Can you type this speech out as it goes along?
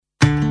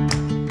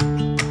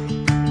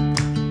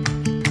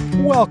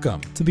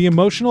Welcome to the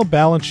Emotional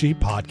Balance Sheet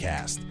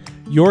Podcast,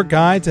 your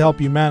guide to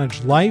help you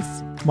manage life,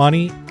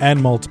 money,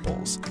 and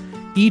multiples.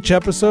 Each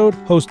episode,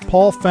 host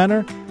Paul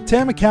Fenner,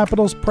 Tama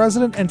Capital's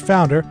president and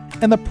founder,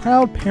 and the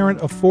proud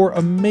parent of 4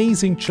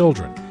 amazing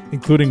children,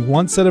 including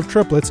 1 set of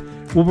triplets,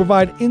 will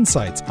provide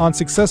insights on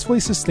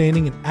successfully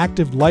sustaining an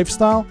active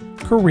lifestyle,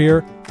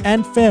 career,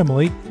 and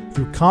family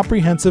through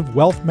comprehensive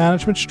wealth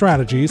management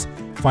strategies,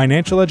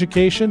 financial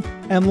education,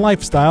 and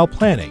lifestyle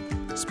planning,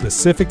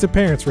 specific to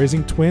parents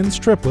raising twins,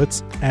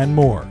 triplets, and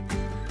more.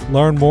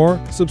 Learn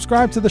more,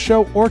 subscribe to the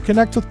show, or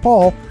connect with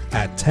Paul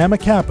at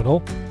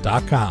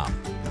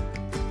tamacapital.com.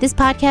 This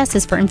podcast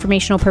is for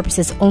informational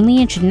purposes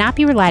only and should not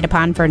be relied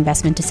upon for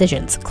investment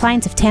decisions.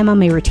 Clients of Tama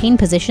may retain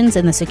positions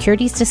in the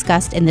securities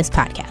discussed in this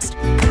podcast.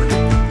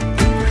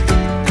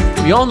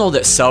 We all know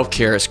that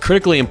self-care is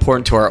critically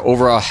important to our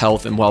overall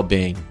health and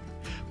well-being.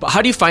 But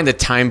how do you find the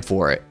time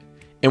for it?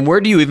 And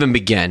where do you even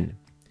begin?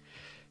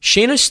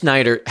 Shana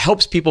Schneider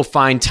helps people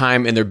find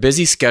time in their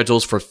busy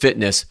schedules for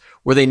fitness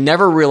where they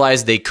never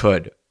realized they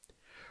could.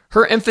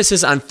 Her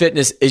emphasis on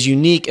fitness is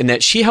unique in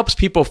that she helps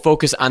people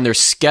focus on their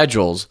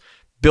schedules,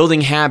 building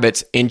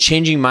habits, and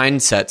changing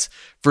mindsets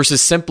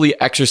versus simply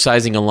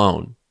exercising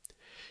alone.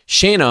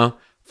 Shana,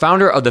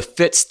 founder of the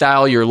Fit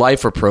Style Your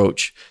Life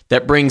approach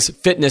that brings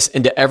fitness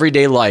into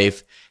everyday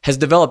life, has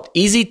developed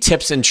easy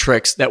tips and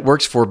tricks that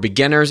works for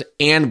beginners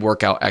and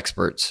workout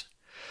experts.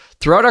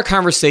 Throughout our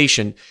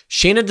conversation,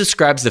 Shana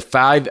describes the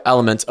 5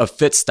 elements of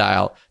Fit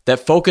Style that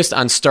focus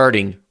on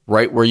starting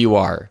right where you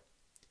are.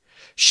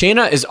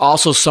 Shana is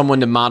also someone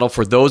to model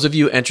for those of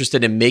you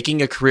interested in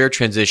making a career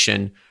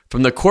transition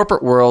from the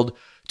corporate world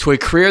to a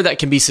career that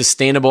can be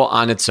sustainable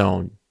on its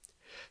own.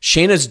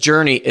 Shana's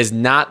journey is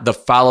not the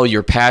follow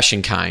your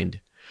passion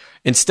kind.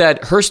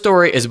 Instead, her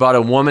story is about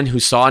a woman who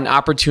saw an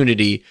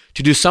opportunity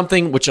to do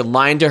something which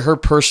aligned to her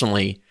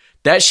personally,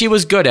 that she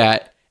was good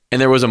at,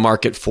 and there was a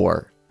market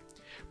for.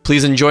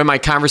 Please enjoy my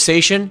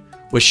conversation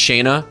with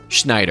Shana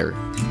Schneider.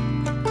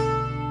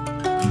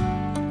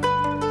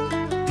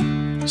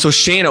 So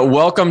Shana,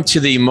 welcome to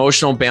the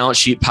Emotional Balance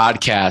Sheet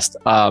Podcast.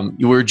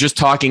 We were just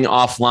talking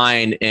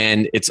offline,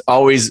 and it's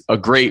always a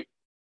great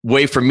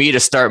way for me to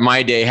start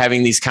my day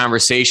having these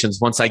conversations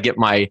once I get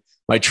my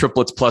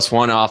triplets plus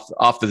 1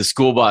 off to the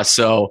school bus.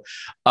 So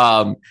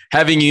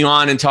having you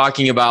on and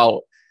talking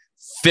about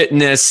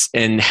fitness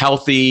and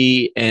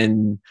healthy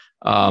and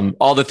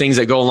all the things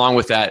that go along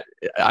with that,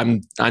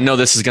 I know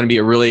this is going to be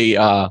a really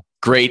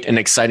great and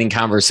exciting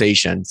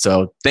conversation.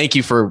 So thank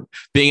you for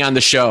being on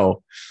the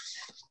show.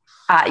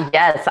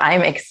 Yes,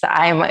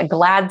 I'm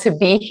glad to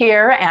be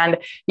here. And,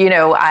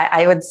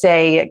 I would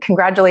say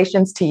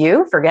congratulations to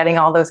you for getting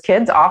all those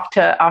kids off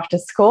to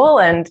school.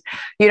 And,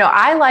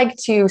 I like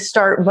to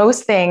start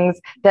most things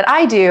that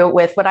I do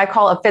with what I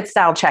call a Fit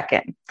Style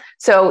check-in.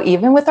 So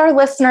even with our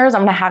listeners,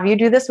 I'm going to have you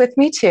do this with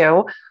me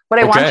too. What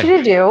I want you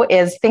to do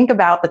is think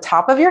about the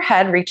top of your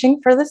head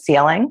reaching for the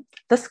ceiling,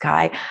 the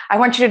sky. I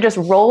want you to just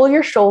roll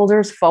your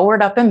shoulders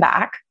forward, up, and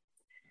back,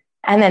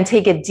 and then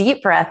take a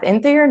deep breath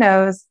in through your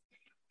nose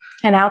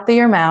and out through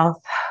your mouth.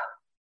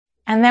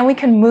 And then we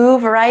can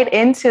move right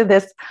into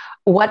this,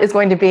 what is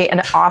going to be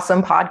an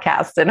awesome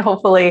podcast, and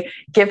hopefully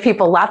give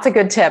people lots of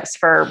good tips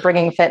for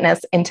bringing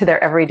fitness into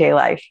their everyday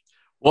life.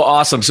 Well,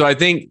 awesome. So I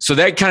think,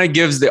 that kind of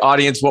gives the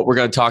audience what we're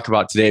going to talk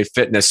about today,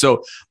 fitness.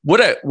 So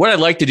what I'd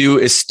like to do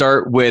is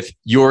start with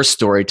your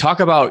story. Talk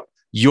about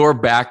your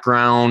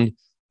background,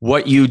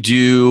 what you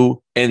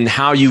do, and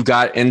how you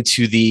got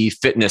into the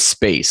fitness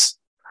space.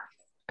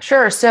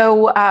 Sure.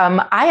 So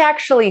I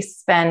actually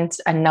spent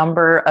a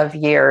number of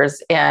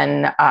years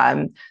in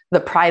the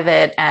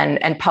private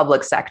and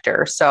public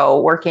sector. So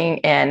working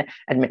in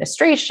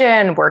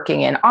administration,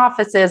 working in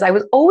offices, I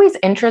was always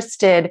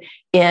interested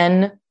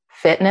in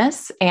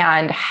fitness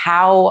and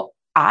how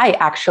I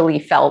actually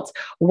felt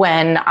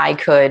when I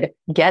could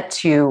get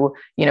to,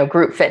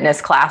 group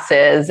fitness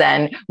classes,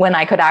 and when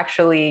I could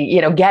actually,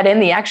 get in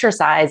the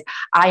exercise.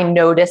 I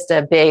noticed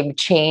a big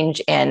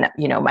change in,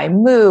 my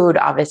mood,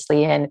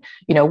 obviously, in,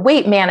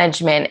 weight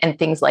management and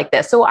things like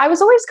this. So I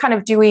was always kind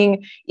of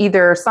doing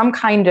either some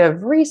kind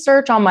of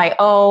research on my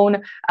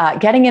own,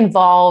 getting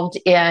involved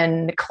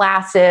in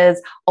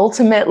classes,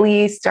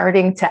 ultimately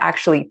starting to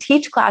actually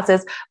teach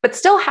classes, but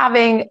still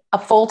having a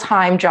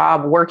full-time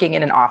job working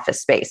in an office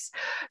space.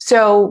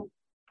 So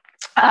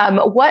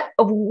what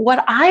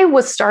I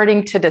was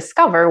starting to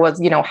discover was,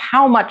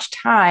 how much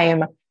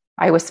time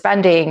I was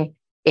spending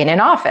in an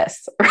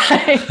office,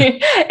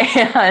 right?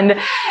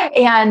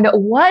 and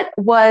what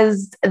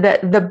was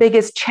the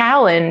biggest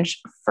challenge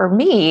for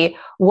me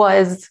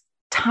was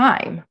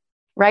time,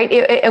 right?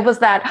 It was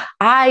that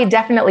I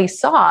definitely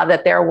saw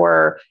that there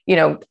were,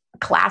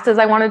 classes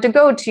I wanted to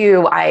go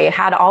to. I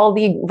had all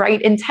the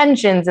right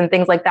intentions and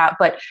things like that.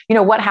 But,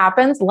 what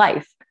happens?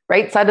 Life.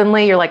 Right?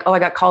 Suddenly you're like, oh, I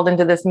got called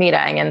into this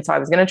meeting, and so I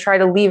was going to try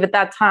to leave at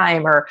that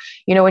time. Or,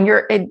 when you're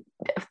in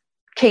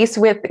case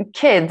with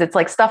kids, it's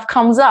like stuff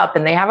comes up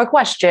and they have a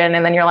question,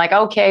 and then you're like,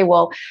 okay,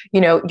 well,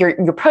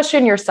 you're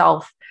pushing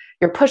yourself,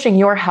 you're pushing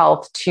your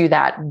health to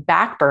that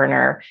back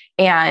burner.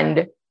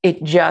 And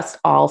it just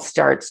all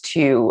starts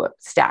to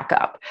stack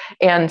up.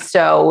 And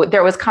so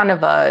there was kind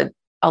of a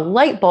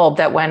light bulb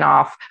that went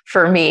off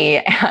for me.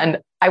 And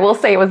I will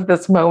say it was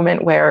this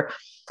moment where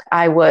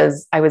I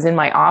was in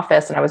my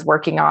office and I was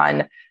working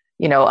on,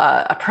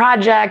 a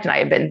project, and I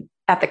had been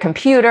at the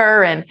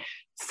computer, and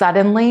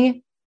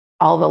suddenly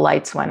all the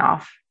lights went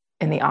off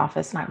in the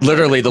office. And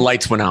Literally, the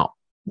lights went out.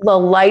 The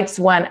lights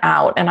went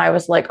out. And I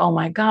was like, oh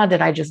my God,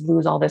 did I just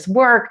lose all this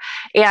work?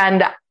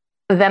 And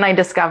then I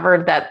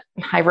discovered that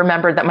I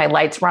remembered that my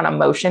lights run a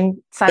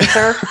motion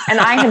sensor, and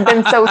I had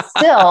been so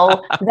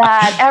still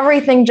that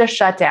everything just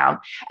shut down.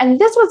 And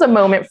this was a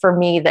moment for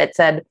me that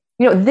said,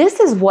 this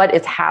is what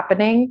is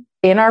happening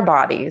in our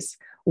bodies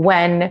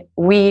when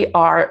we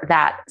are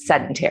that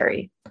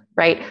sedentary,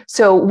 right?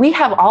 So we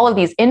have all of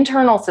these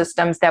internal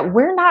systems that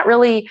we're not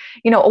really,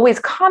 always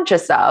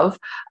conscious of,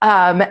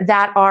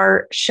 that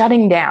are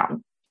shutting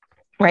down,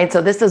 right?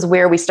 So this is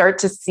where we start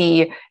to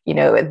see,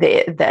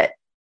 the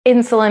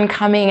insulin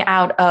coming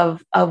out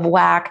of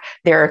whack.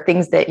 There are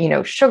things that,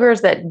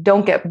 sugars that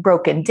don't get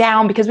broken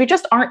down because we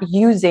just aren't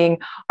using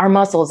our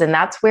muscles. And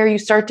that's where you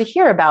start to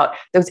hear about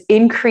those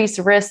increased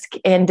risk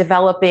in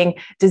developing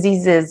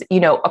diseases,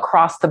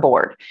 across the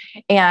board.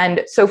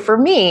 And so for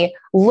me,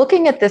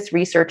 looking at this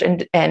research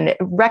and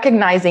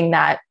recognizing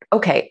that,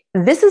 okay,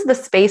 this is the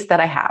space that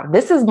I have,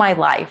 this is my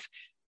life.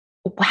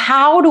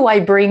 How do I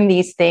bring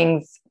these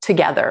things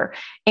together?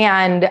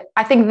 And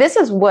I think this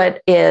is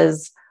what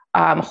is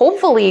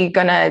hopefully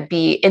going to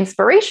be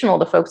inspirational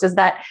to folks, is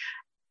that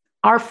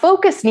our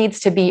focus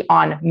needs to be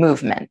on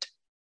movement.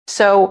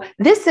 So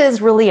this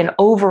is really an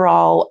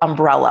overall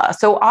umbrella.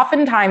 So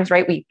oftentimes,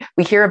 right, we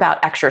hear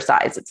about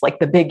exercise. It's like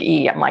the big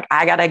E. I'm like,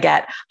 I got to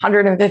get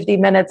 150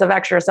 minutes of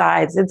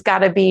exercise. It's got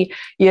to be,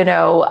 in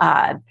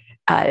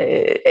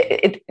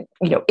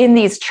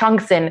these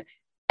chunks.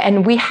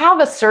 And we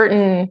have a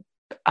certain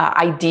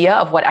idea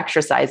of what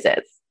exercise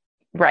is,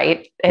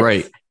 right?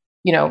 Right.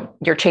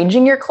 You're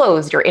changing your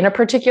clothes, you're in a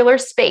particular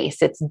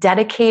space, it's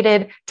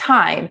dedicated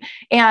time.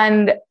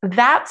 And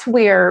that's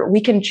where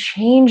we can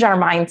change our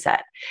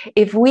mindset.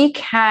 If we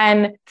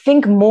can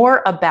think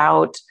more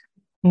about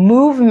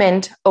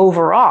movement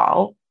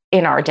overall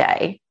in our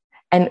day,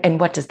 and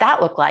what does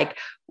that look like?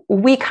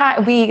 We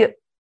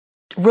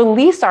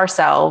release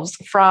ourselves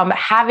from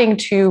having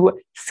to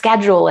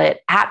schedule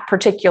it at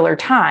particular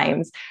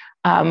times,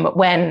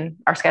 when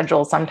our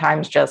schedules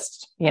sometimes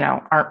just,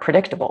 aren't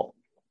predictable.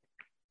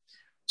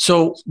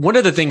 So one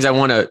of the things I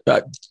want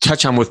to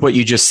touch on with what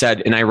you just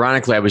said, and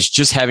ironically, I was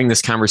just having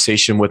this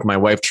conversation with my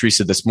wife,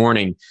 Teresa, this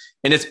morning,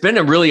 and it's been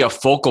really a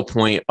focal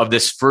point of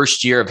this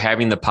first year of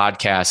having the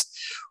podcast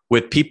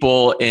with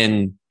people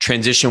in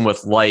transition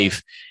with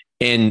life.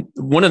 And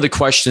one of the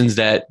questions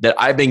that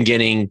I've been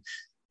getting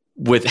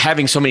with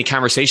having so many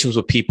conversations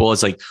with people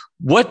is like,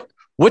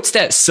 what's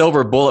that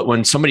silver bullet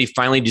when somebody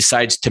finally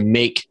decides to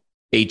make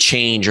a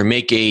change or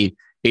make a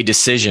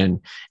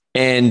decision?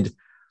 And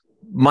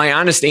my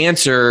honest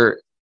answer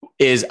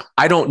is,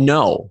 I don't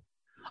know.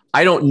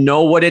 I don't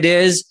know what it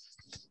is,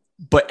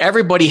 but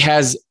everybody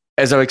has,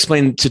 as I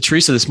explained to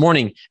Teresa this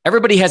morning,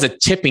 everybody has a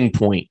tipping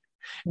point.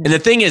 And the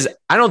thing is,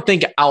 I don't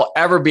think I'll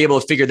ever be able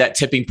to figure that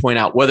tipping point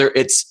out, whether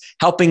it's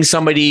helping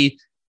somebody,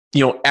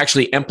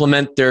 actually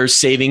implement their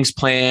savings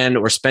plan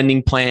or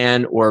spending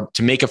plan, or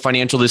to make a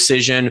financial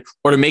decision,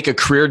 or to make a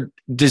career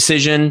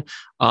decision.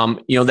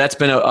 That's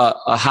been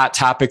a hot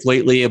topic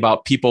lately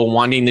about people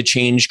wanting to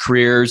change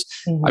careers.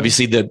 Mm-hmm.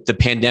 Obviously, the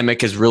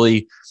pandemic has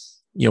really,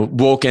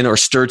 woken or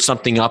stirred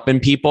something up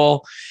in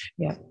people.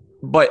 Yeah.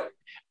 But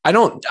I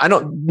don't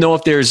know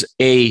if there's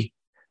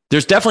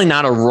definitely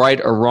not a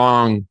right or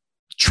wrong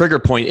trigger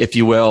point, if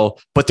you will,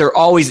 but there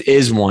always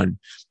is one.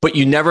 But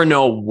you never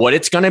know what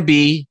it's going to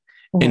be.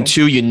 Mm-hmm. And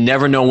two, you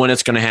never know when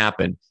it's going to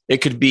happen. It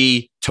could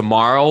be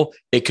tomorrow.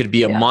 It could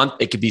be a month.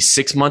 It could be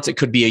 6 months. It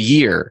could be a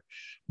year.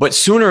 But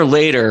sooner or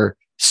later,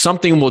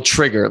 something will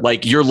trigger,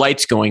 like your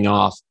lights going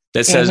off,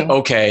 that says, mm-hmm.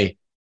 okay,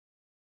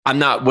 I'm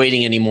not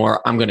waiting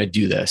anymore. I'm going to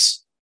do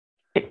this.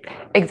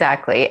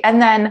 Exactly. And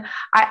then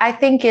I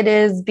think it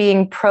is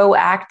being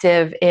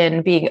proactive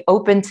in being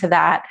open to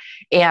that.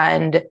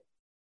 And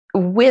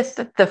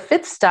with the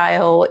Fit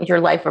Style Your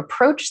Life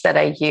approach that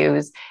I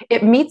use,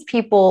 it meets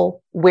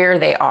people where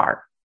they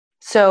are.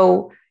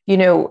 So,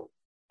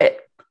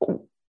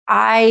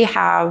 I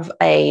have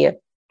a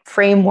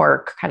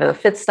framework, kind of the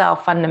Fit Style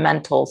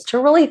fundamentals, to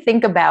really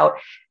think about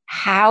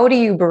how do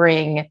you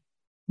bring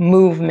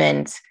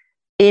movement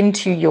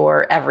into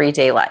your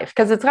everyday life?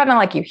 Because it's kind of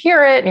like you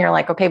hear it and you're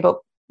like, okay, but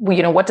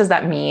what does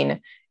that mean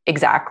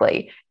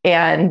exactly?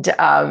 And,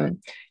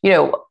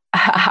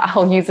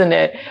 I'll use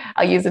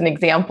an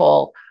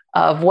example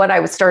of what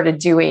I started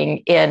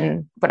doing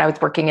when I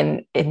was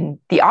working in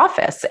the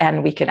office,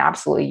 and we can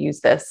absolutely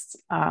use this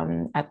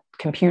at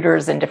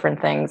computers and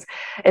different things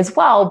as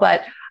well.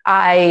 But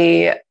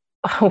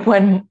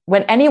when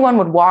anyone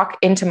would walk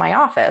into my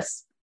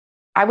office,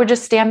 I would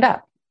just stand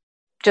up,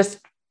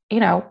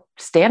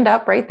 stand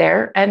up right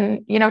there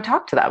and,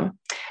 talk to them.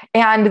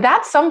 And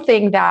that's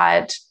something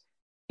that,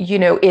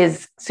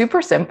 is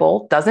super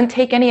simple, doesn't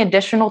take any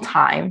additional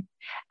time,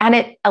 and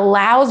it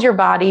allows your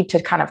body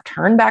to kind of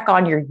turn back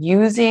on. You're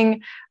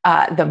using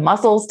the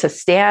muscles to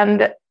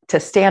stand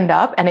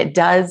up, and it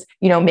does,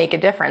 make a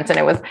difference. And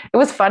it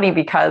was funny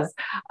because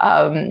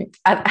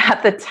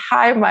at the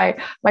time, my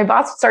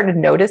boss started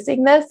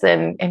noticing this,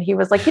 and he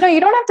was like, you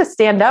don't have to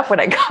stand up when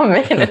I come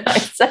in. And I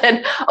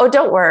said, oh,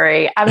 don't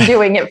worry, I'm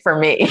doing it for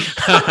me.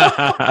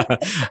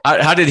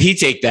 How did he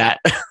take that?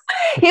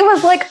 He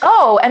was like,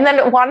 oh, and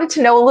then wanted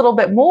to know a little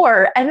bit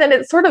more. And then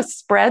it sort of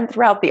spread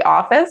throughout the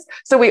office.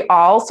 So we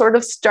all sort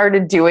of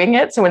started doing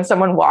it. So when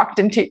someone walked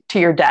into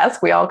your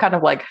desk, we all kind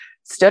of like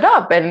stood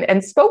up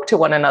and spoke to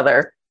one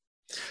another.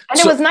 And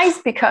it was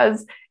nice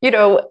because,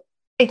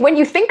 when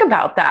you think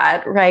about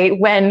that, right,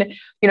 when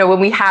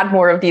we had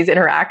more of these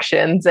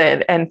interactions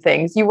and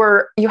things,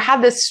 you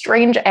had this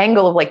strange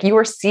angle of like you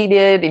were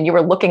seated and you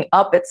were looking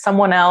up at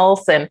someone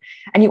else, and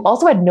you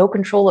also had no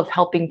control of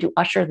helping to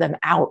usher them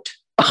out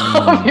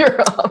of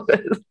your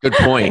office. Good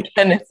point.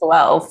 And as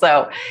well.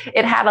 So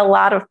it had a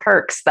lot of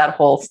perks, that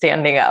whole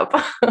standing up.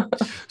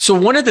 So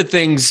one of the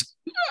things,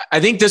 I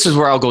think this is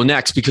where I'll go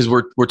next, because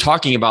we're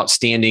talking about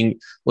standing.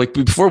 Like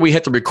before we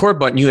hit the record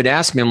button, you had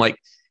asked me, I'm like,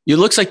 it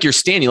looks like you're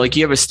standing, like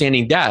you have a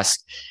standing desk.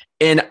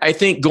 And I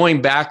think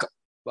going back,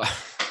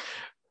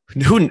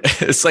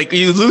 it's like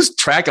you lose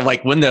track of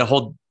like when the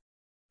whole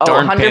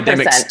darn 100%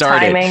 pandemic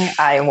started. Timing,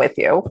 I am with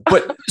you.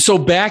 But so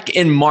back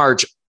in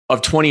March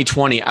of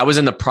 2020, I was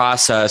in the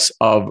process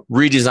of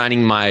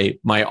redesigning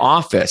my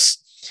office,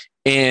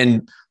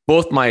 and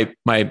both my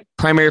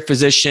primary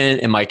physician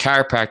and my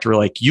chiropractor were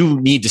like,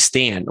 you need to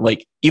stand.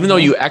 Like, even though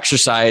you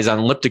exercise on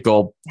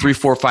elliptical 3,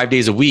 4, 5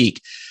 days a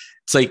week,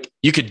 it's like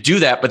you could do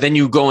that, but then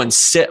you go and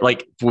sit.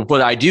 Like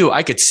what I do,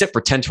 I could sit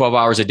for 10, 12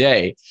 hours a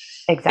day.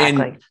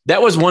 Exactly. And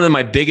that was one of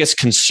my biggest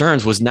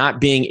concerns, was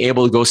not being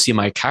able to go see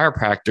my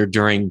chiropractor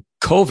during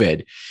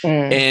COVID.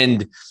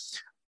 And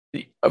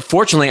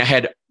fortunately, I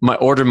had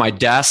ordered my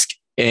desk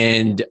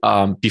and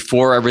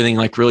before everything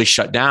like really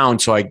shut down.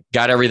 So I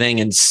got everything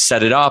and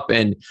set it up,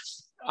 and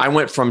I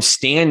went from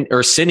sitting,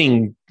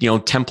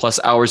 10 plus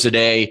hours a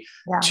day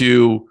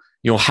to,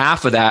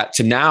 half of that,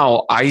 to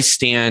now I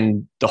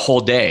stand the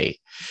whole day.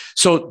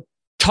 So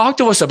talk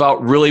to us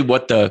about really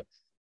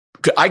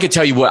I could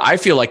tell you what I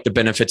feel like the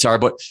benefits are,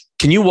 but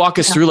can you walk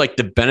us through like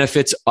the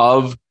benefits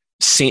of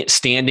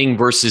standing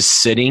versus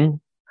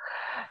sitting?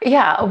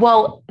 Yeah.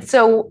 Well,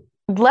 so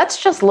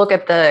let's just look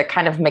at the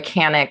kind of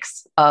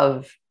mechanics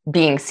of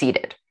being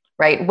seated,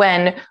 right?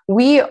 When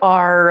we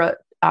are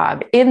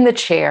in the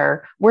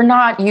chair, we're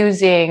not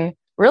using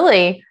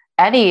really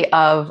any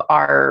of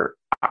our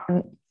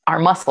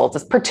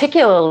muscles,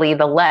 particularly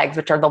the legs,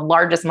 which are the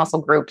largest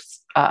muscle groups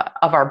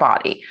of our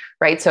body,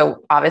 right?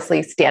 So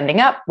obviously standing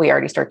up, we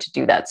already start to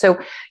do that. So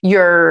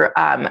your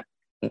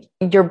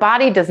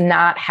body does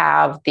not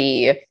have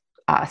the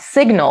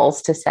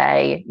signals to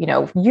say,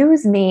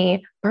 use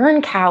me,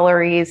 burn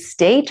calories,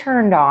 stay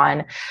turned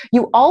on.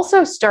 You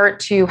also start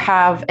to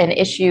have an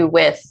issue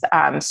with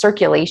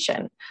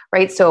circulation,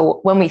 right? So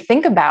when we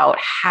think about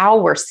how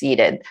we're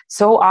seated,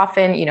 so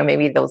often,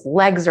 maybe those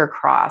legs are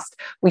crossed,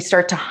 we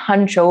start to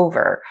hunch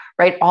over,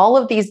 right? All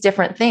of these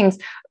different things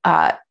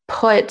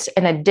put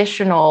an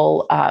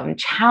additional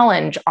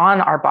challenge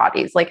on our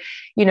bodies. Like,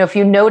 if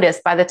you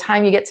notice, by the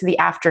time you get to the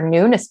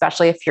afternoon,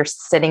 especially if you're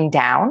sitting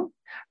down,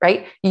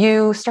 right,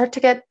 you start to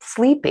get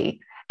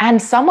sleepy.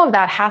 And some of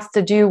that has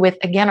to do with,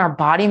 again, our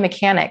body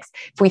mechanics.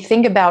 If we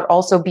think about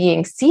also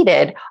being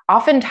seated,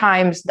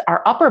 oftentimes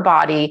our upper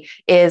body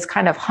is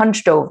kind of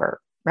hunched over,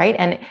 right?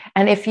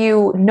 And if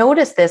you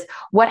notice this,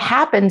 what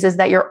happens is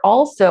that you're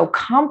also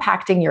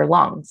compacting your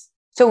lungs.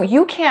 So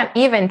you can't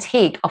even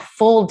take a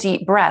full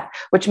deep breath,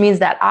 which means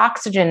that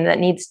oxygen that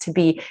needs to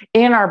be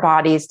in our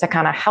bodies to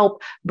kind of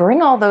help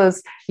bring all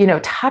those,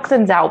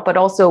 toxins out, but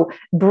also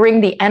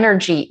bring the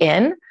energy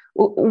in.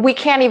 We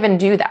can't even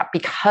do that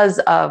because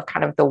of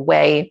kind of the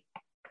way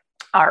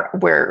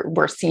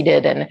we're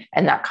seated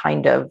and that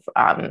kind of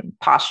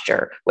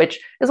posture, which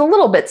is a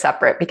little bit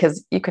separate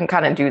because you can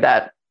kind of do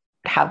that,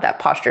 have that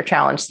posture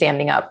challenge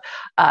standing up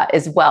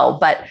as well.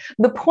 But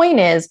the point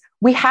is,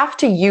 we have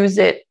to use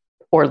it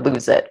or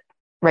lose it,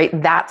 right?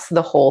 That's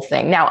the whole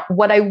thing. Now,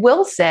 what I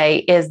will say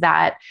is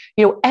that,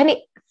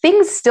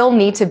 things still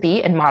need to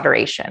be in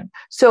moderation.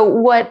 So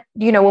when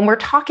we're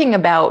talking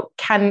about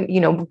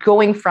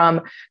going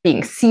from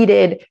being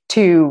seated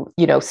to,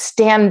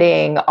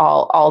 standing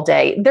all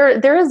day,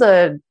 there is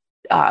a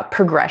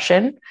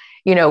progression,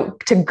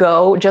 to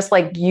go, just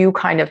like you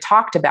kind of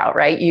talked about,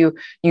 right? You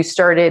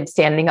started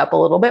standing up a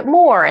little bit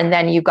more, and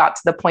then you got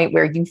to the point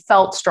where you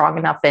felt strong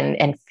enough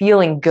and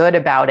feeling good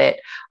about it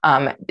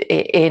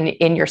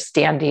in your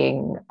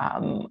standing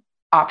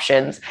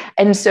options.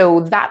 And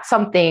so that's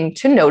something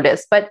to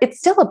notice, but it's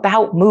still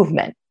about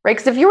movement, right?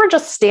 Because if you were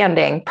just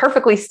standing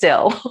perfectly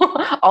still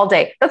all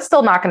day, that's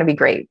still not going to be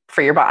great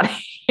for your body.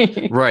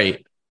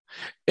 Right.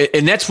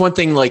 And that's one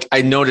thing, like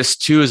I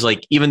noticed too, is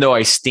like, even though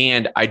I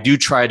stand, I do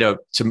try to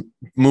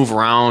move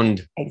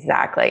around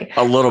exactly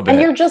a little bit.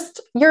 And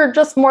you're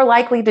just more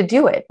likely to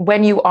do it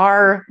when you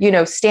are,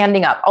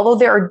 standing up. Although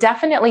there are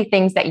definitely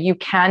things that you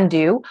can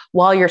do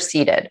while you're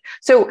seated.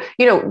 So,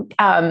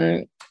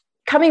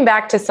 coming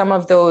back to some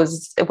of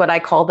those, what I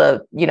call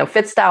the,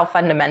 Fit Style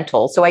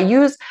fundamentals. So I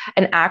use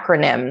an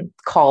acronym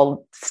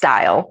called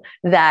STYLE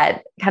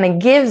that kind of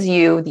gives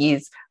you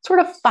these sort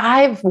of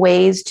 5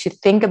 ways to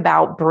think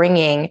about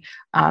bringing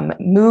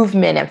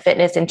movement and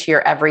fitness into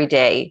your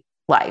everyday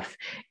life.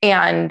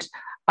 And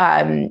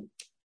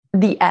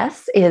the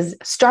S is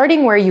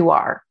starting where you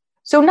are.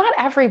 So not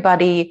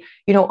everybody,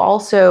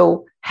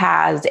 also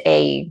has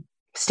a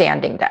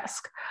standing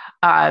desk.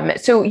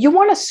 So you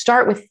want to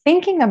start with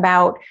thinking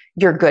about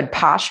your good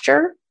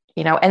posture,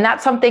 and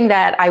that's something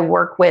that I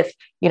work with,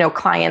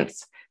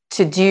 clients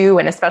to do.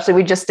 And especially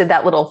we just did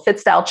that little Fit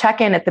Style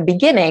check-in at the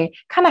beginning,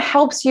 kind of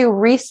helps you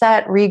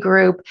reset,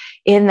 regroup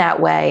in that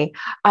way.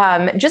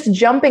 Just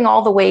jumping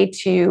all the way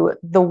to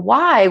the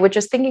why, which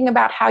is thinking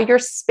about how your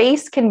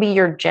space can be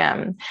your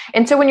gym.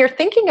 And so when you're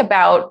thinking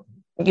about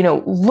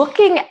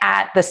looking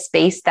at the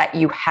space that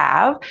you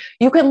have,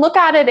 you can look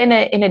at it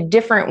in a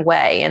different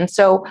way. And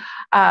so,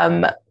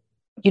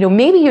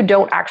 maybe you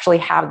don't actually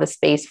have the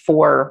space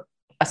for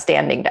a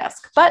standing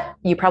desk, but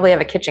you probably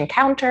have a kitchen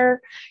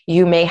counter.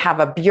 You may have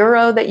a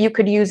bureau that you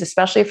could use,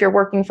 especially if you're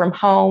working from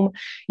home.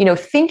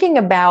 Thinking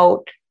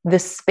about the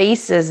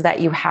spaces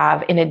that you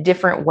have in a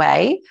different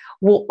way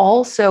will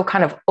also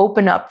kind of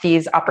open up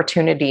these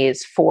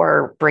opportunities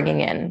for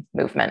bringing in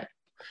movement.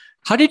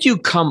 How did you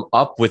come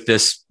up with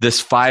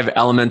this 5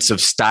 elements of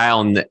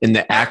style in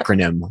the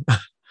acronym?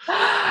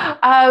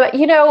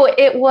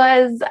 It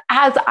was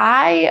as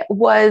I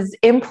was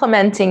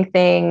implementing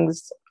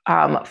things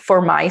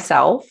for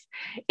myself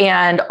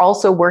and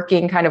also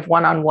working kind of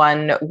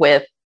one-on-one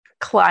with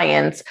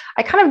clients,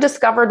 I kind of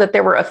discovered that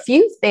there were a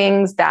few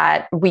things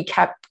that we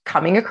kept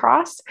coming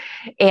across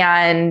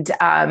and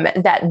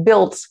that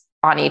built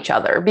on each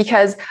other.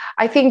 Because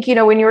I think,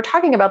 when you were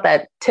talking about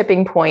that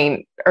tipping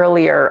point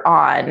earlier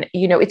on,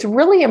 it's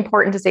really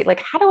important to say,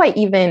 like, how do I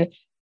even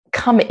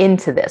come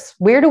into this?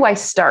 Where do I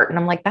start? And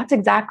I'm like, that's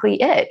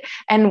exactly it.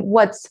 And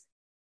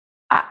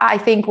I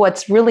think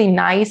what's really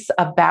nice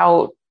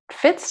about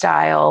Fit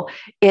Style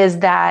is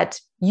that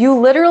you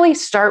literally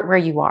start where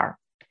you are.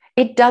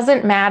 It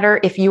doesn't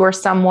matter if you are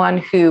someone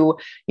who,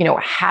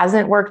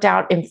 hasn't worked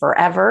out in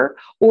forever,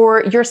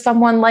 or you're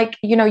someone like,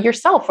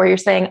 yourself, where you're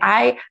saying,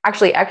 I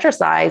actually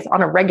exercise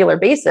on a regular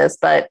basis,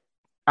 but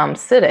I'm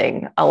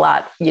sitting a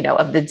lot,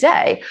 of the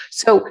day.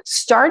 So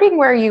starting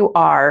where you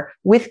are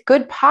with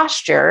good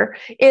posture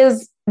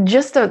is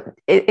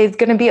going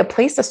to be a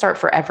place to start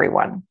for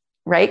everyone,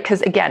 right?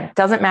 Because again, it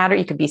doesn't matter.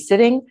 You could be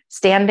sitting,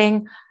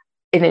 standing,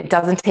 and it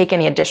doesn't take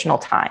any additional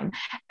time.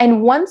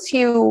 And once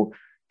you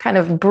kind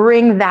of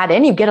bring that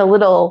in, you get a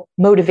little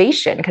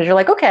motivation because you're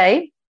like,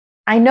 okay,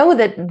 I know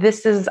that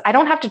I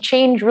don't have to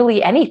change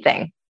really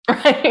anything,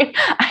 right?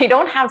 I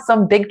don't have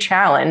some big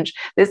challenge.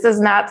 This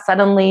is not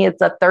suddenly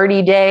it's a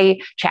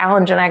 30-day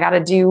challenge and I got to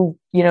do,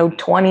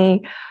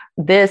 20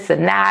 this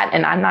and that,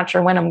 and I'm not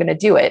sure when I'm going to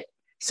do it.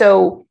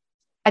 So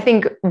I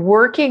think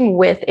working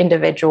with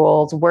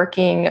individuals,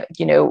 working,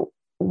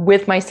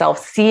 with myself,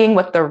 seeing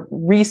what the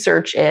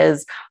research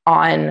is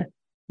on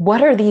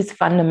what are these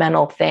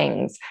fundamental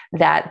things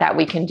that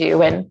we can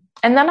do. And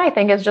then I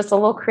think it's just a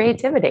little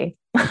creativity.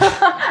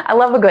 I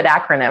love a good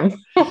acronym.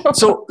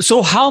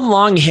 So how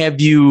long have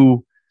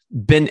you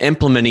been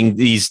implementing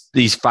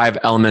these 5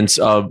 elements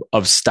of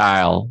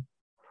style?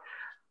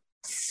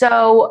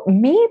 So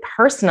me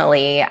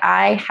personally,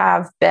 I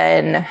have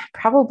been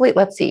probably,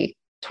 20,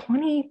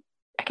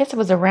 I guess it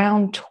was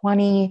around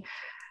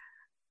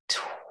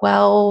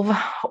 2012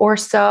 or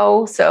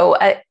so. So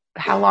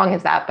how long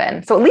has that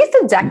been? So at least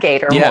a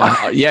decade or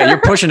more. Yeah,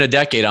 you're pushing a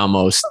decade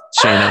almost,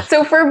 Shana.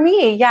 So for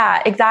me,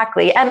 yeah,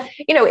 exactly. And,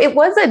 it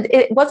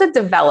was a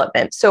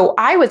development. So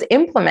I was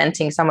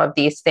implementing some of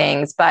these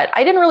things, but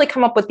I didn't really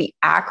come up with the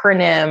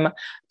acronym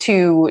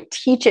to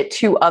teach it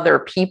to other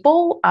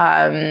people.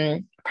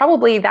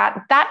 Probably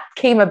that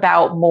came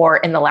about more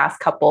in the last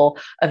couple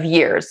of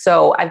years.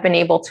 So I've been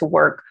able to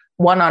work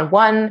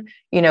one-on-one,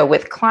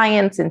 with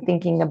clients and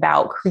thinking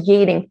about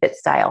creating Fit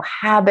Style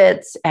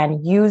habits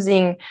and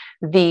using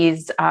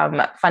these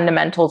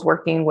fundamentals,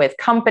 working with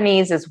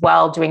companies as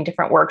well, doing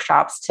different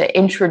workshops to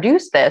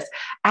introduce this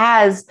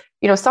as,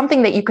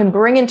 something that you can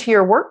bring into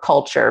your work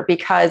culture.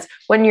 Because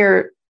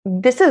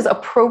this is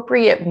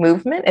appropriate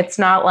movement. It's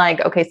not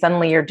like, okay,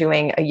 suddenly you're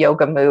doing a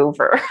yoga move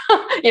or,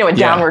 a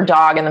downward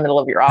dog in the middle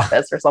of your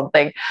office or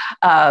something.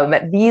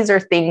 These are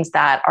things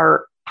that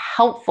are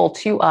helpful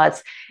to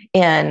us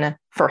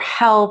for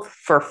health,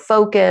 for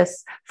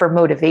focus, for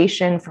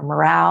motivation, for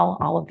morale,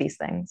 all of these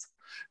things.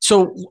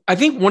 So I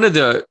think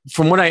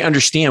from what I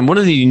understand, one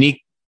of the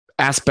unique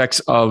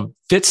aspects of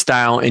Fit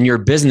Style in your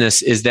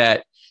business is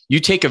that you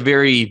take a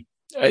very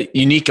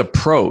unique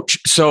approach.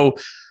 So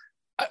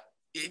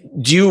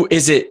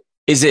is it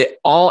is it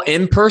all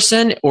in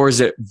person or is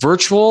it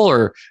virtual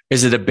or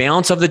is it a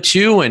balance of the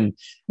two? And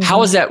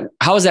how has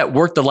that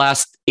worked the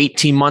last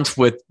 18 months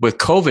with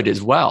COVID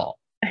as well?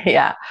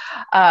 Yeah.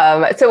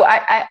 So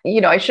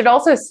I should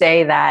also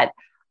say that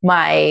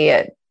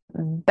my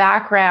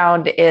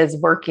background is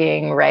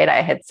working, right?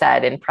 I had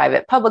said in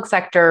private public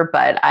sector,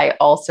 but I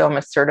also am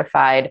a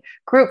certified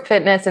group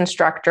fitness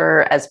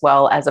instructor as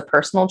well as a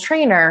personal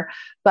trainer.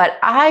 But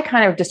I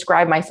kind of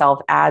describe myself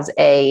as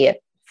a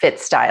fit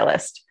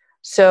stylist.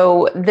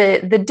 So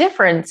the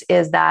difference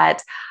is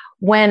that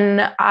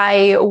when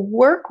I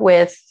work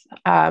with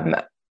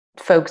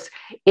folks,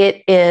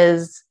 it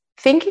is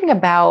thinking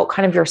about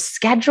kind of your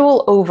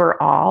schedule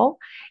overall,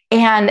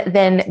 and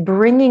then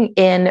bringing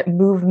in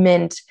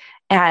movement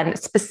and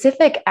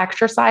specific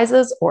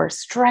exercises or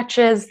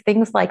stretches,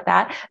 things like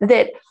that,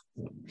 that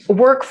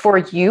work for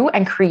you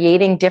and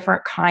creating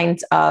different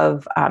kinds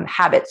of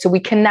habits. So we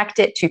connect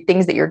it to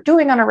things that you're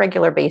doing on a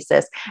regular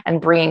basis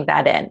and bringing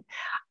that in.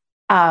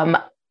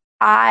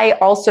 I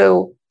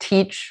also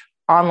teach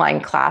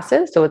online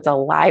classes. So it's a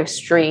live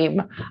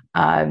stream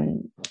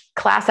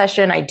class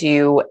session. I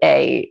do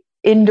a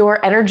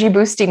indoor energy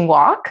boosting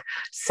walk.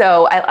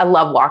 So I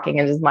love walking.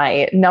 It is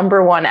my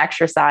number one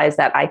exercise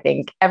that I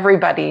think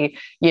everybody,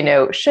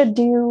 should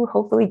do,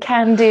 hopefully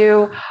can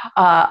do,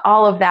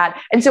 all of that.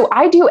 And so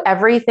I do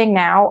everything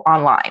now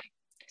online.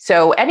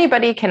 So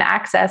anybody can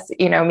access,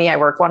 me. I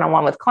work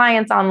one-on-one with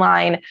clients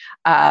online.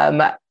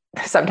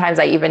 Sometimes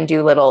I even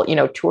do little,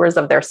 tours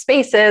of their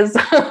spaces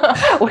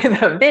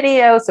with a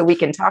video so we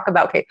can talk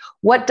about, okay,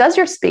 what does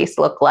your space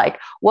look like?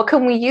 What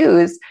can we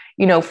use,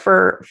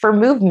 for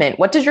movement?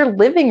 What does your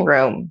living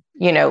room,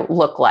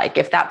 look like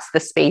if that's the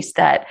space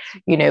that,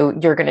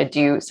 you're going to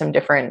do some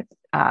different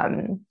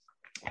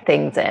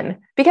things in?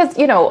 Because,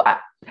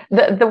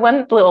 the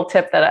one little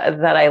tip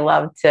that I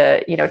love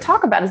to,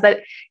 talk about is that,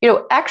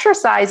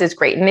 exercise is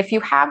great. And if you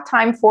have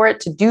time for it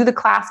to do the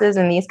classes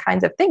and these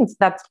kinds of things,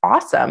 that's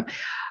awesome.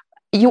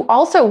 You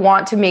also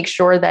want to make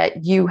sure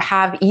that you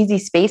have easy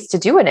space to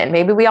do it in.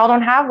 Maybe we all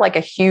don't have like a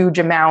huge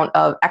amount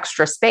of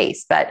extra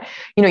space, but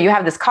you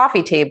have this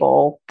coffee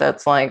table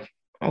that's like,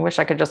 I wish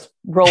I could just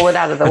roll it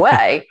out of the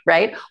way,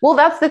 right? Well,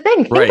 that's the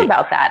thing. Think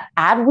about that.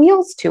 Add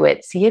wheels to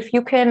it. See if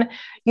you can,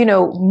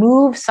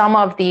 move some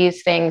of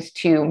these things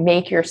to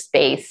make your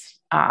space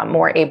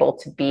more able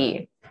to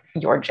be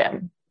your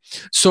gym.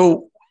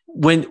 So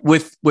when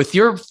with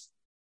your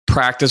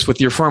practice, with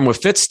your firm, with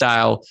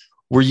FitStyle,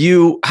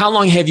 how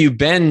long have you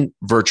been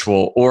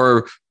virtual,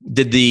 or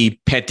did the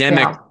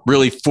pandemic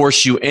really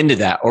force you into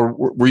that, or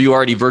were you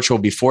already virtual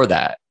before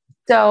that?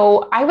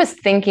 So I was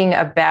thinking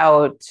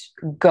about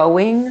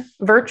going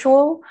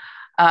virtual,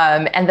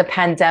 and the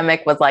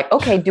pandemic was like,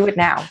 okay, do it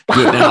now.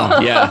 Do it now,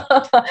 yeah.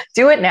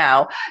 Do it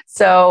now.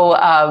 So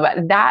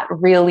that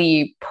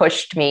really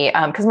pushed me,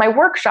 because my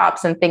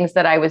workshops and things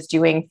that I was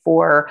doing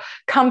for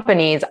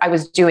companies, I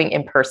was doing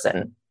in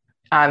person.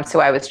 So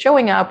I was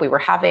showing up, we were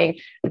having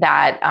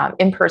that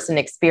in-person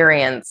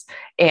experience,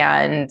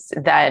 and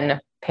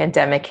then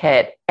pandemic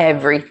hit,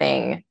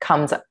 everything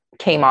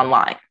came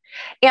online.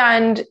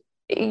 And,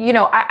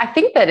 I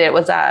think that it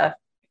was a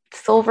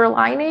silver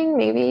lining,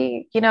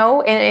 maybe,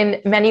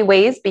 in many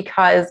ways,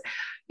 because,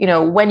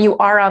 when you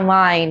are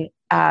online,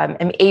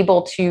 I'm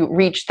able to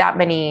reach that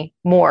many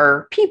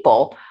more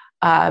people.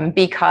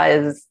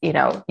 Because,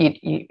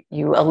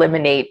 you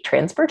eliminate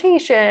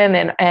transportation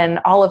and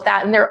all of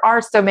that. And there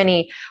are so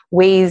many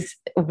ways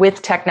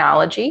with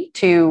technology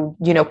to,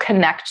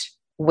 connect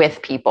with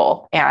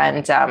people.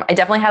 And I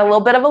definitely had a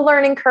little bit of a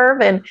learning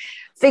curve and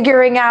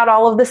figuring out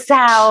all of the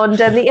sound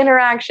and the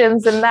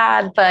interactions and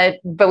that, but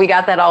we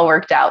got that all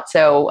worked out.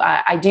 So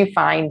I do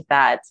find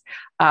that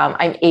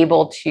I'm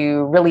able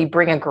to really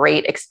bring a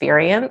great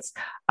experience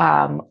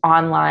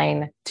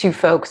online to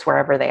folks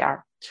wherever they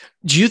are.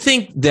 Do you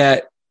think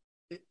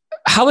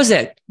how is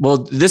that? Well,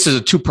 this is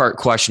a two-part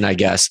question, I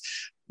guess.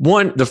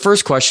 One, the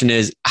first question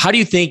is, how do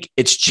you think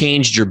it's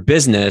changed your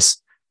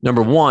business?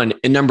 Number one.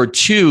 And number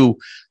two,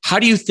 how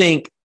do you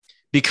think,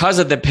 because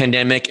of the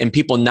pandemic and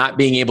people not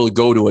being able to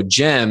go to a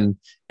gym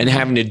and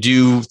having to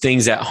do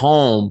things at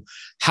home,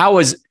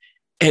 has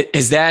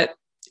that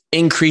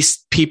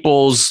increased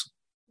people's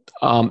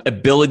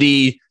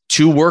ability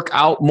to work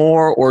out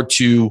more or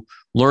to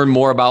learn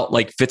more about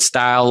like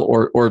FitStyle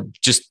or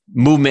just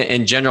movement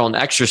in general and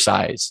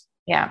exercise?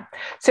 Yeah.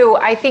 So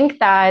I think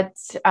that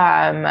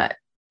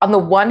on the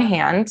one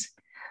hand,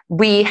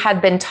 we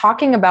had been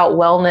talking about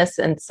wellness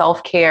and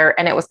self-care,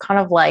 and it was kind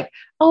of like,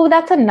 oh,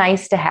 that's a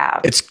nice to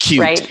have. It's cute.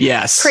 Right?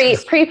 Yes.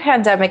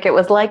 Pre-pandemic, it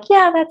was like,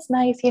 yeah, that's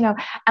nice, And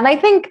I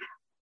think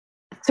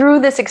through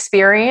this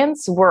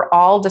experience, we're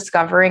all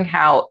discovering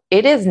how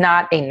it is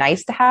not a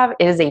nice to have,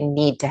 it is a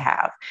need to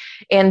have.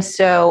 And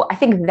so I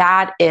think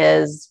that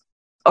is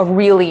a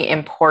really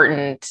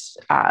important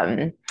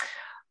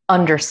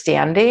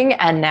understanding,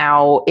 and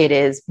now it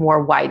is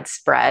more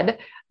widespread.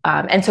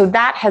 And so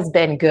that has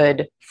been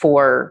good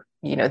for,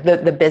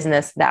 the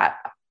business that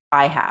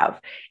I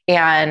have.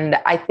 And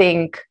I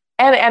think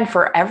and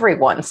for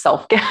everyone's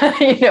self,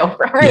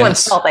 for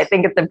everyone's health, I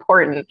think it's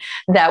important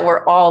that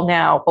we're all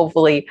now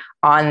hopefully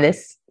on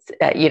this,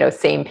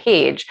 same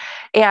page.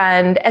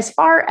 And as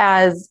far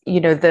as,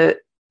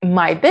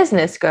 my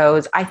business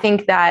goes, I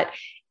think that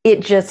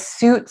it just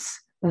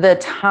suits the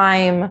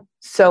time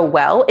so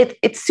well.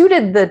 It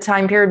suited the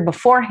time period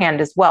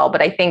beforehand as well,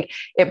 but I think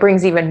it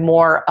brings even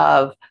more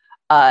of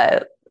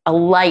a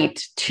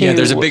light to. Yeah,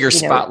 there's a bigger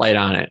spotlight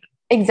on it.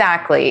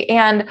 Exactly.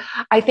 And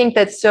I think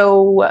that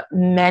so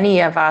many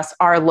of us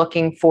are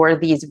looking for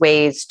these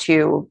ways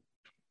to,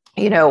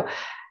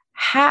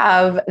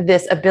 have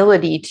this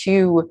ability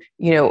to,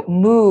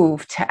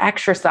 move, to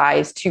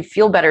exercise, to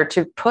feel better,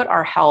 to put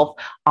our health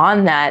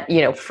on that,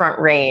 front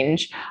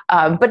range,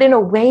 but in a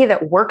way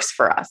that works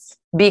for us.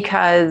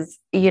 Because,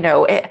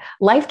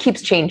 life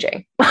keeps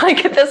changing.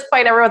 Like at this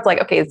point, everyone's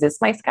like, okay, is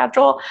this my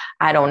schedule?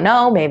 I don't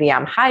know. Maybe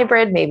I'm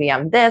hybrid. Maybe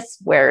I'm this,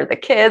 where the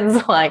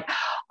kids, like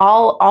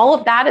all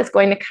of that is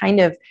going to kind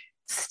of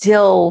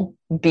still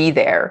be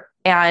there.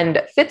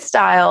 And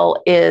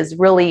FitStyle is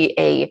really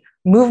a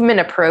movement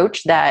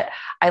approach that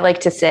I like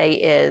to say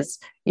is,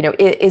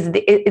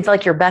 it's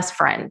like your best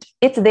friend.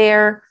 It's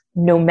there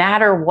no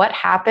matter what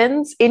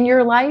happens in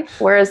your life.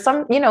 Whereas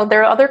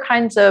there are other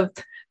kinds of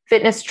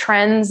fitness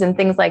trends and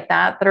things like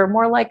that are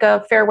more like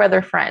a fair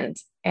weather friend.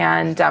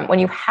 And when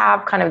you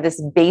have kind of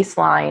this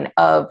baseline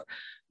of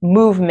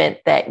movement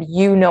that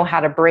you know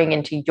how to bring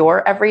into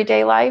your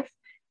everyday life,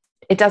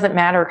 it doesn't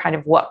matter kind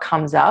of what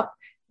comes up,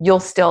 you'll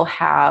still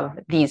have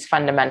these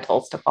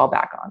fundamentals to fall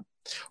back on.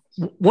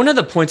 One of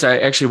the points I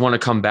actually want to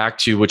come back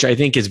to, which I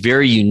think is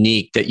very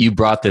unique that you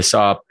brought this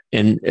up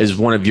and is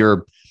one of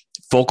your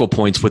focal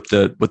points with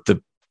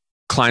the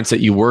clients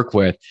that you work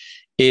with,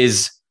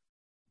 is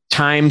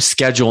time,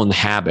 schedule, and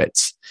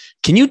habits.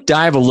 Can you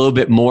dive a little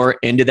bit more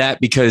into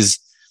that? Because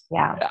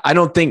I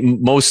don't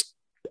think most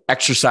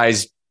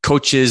exercise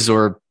coaches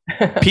or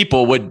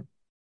people would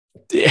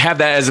have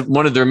that as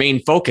one of their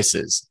main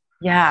focuses.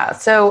 Yeah.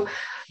 So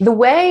the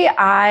way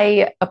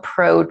I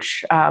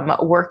approach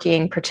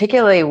working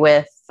particularly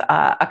with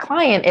a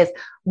client is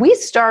we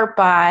start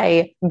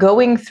by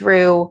going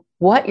through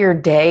what your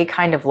day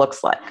kind of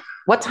looks like.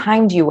 What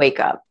time do you wake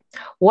up?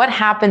 What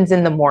happens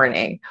in the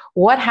morning?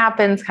 What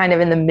happens kind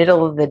of in the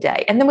middle of the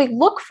day? And then we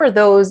look for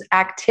those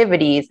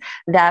activities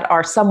that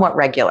are somewhat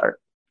regular.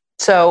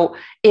 So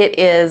it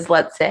is,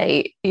 let's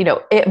say,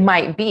 it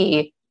might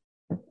be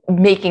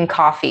making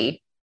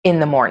coffee in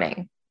the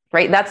morning,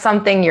 right? That's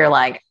something you're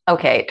like,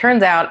 okay, it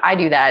turns out I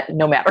do that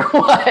no matter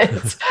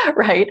what,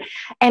 right?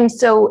 And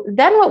so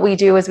then what we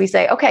do is we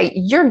say, okay,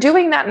 you're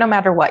doing that no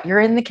matter what. You're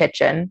in the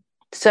kitchen.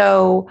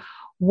 So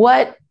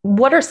what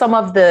are some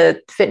of the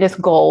fitness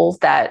goals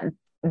that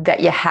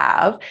you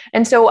have?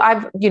 And so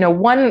I've,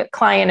 one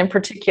client in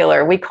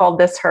particular, we called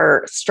this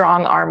her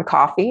strong arm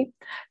coffee.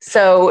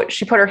 So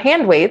she put her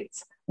hand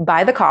weights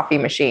by the coffee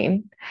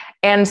machine.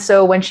 And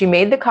so when she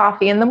made the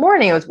coffee in the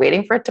morning, it was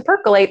waiting for it to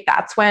percolate.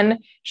 That's when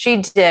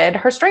she did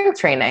her strength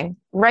training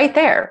right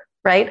there.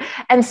 Right.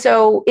 And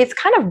so it's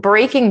kind of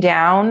breaking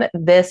down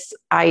this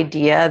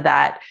idea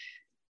that,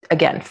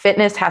 again,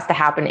 fitness has to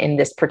happen in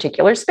this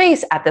particular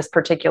space at this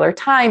particular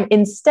time.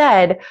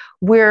 Instead,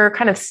 we're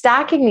kind of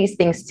stacking these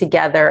things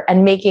together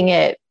and making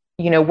it,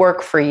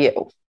 work for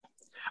you.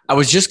 I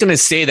was just going to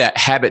say that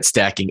habit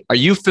stacking. Are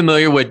you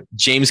familiar with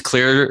James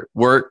Clear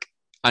work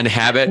on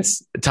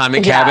habits,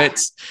 atomic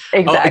habits?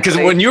 Exactly. Because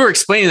when you were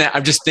explaining that,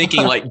 I'm just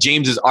thinking like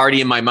James is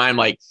already in my mind.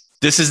 Like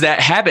this is that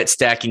habit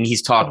stacking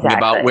he's talking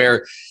about,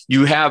 where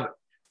you have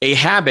a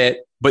habit,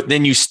 but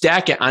then you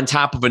stack it on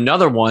top of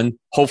another one,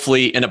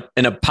 hopefully in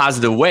a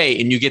positive way,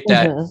 and you get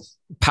that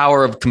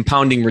power of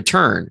compounding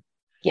return.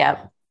 Yeah,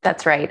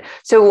 that's right.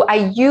 So I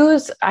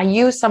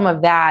use some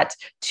of that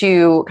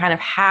to kind of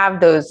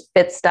have those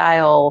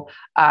FitStyle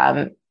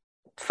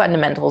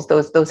fundamentals,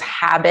 those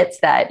habits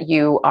that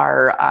you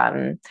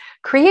are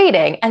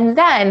creating. And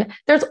then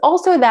there's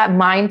also that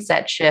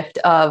mindset shift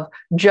of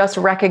just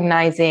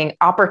recognizing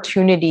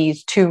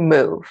opportunities to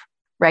move,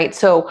 right?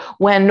 So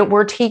when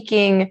we're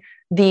taking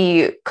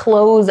the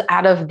clothes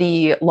out of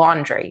the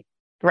laundry,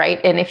 right?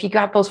 And if you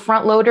got those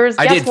front loaders,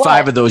 I did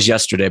 5 of those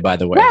yesterday, by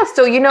the way. Yeah.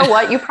 So you know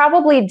what? You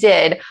probably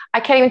did. I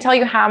can't even tell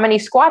you how many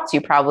squats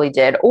you probably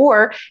did.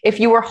 Or if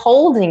you were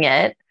holding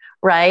it,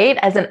 right,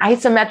 as an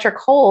isometric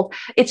hold,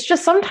 it's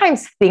just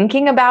sometimes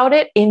thinking about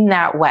it in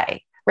that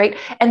way, right?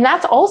 And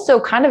that's also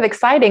kind of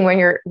exciting when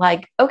you're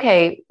like,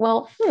 okay,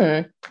 well,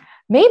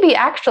 maybe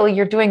actually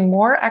you're doing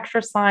more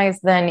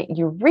exercise than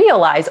you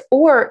realize,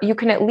 or you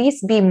can at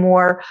least be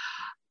more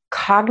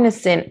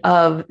cognizant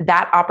of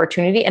that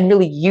opportunity and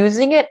really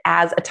using it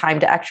as a time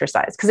to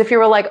exercise. Because if you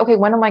were like, okay,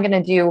 when am I going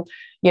to do,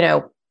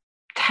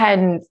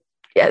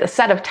 a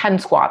set of 10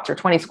 squats or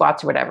 20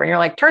 squats or whatever. And you're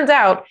like, turns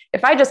out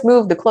if I just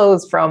move the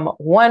clothes from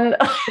one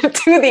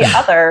to the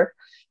other,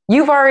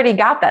 you've already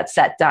got that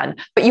set done,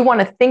 but you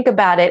want to think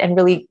about it and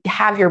really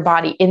have your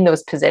body in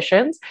those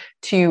positions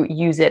to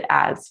use it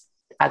as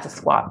a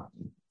squat.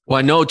 Well,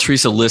 I know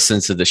Teresa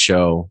listens to the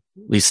show.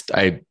 At least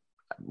I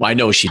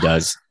know she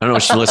does. I don't know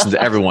if she listens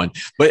to everyone,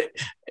 but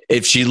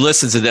if she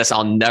listens to this,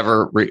 I'll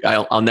never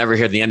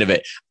hear the end of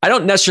it. I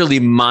don't necessarily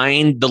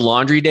mind the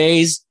laundry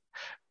days,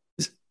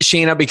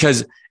 Shana,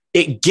 because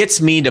it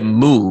gets me to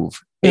move.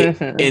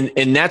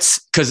 And that's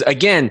because,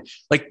 again,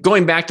 like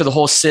going back to the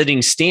whole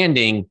sitting,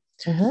 standing,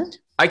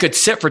 I could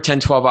sit for 10,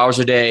 12 hours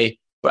a day,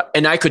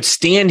 and I could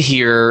stand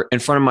here in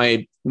front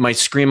of my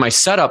screen, my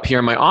setup here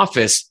in my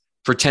office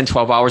for 10,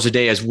 12 hours a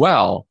day as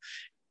well.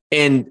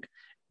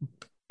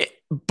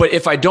 But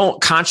if I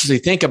don't consciously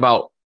think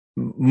about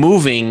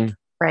moving,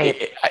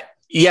 right?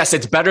 Yes,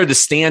 it's better to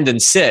stand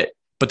and sit.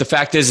 But the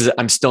fact is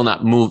I'm still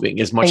not moving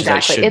as much as I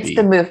should be. It's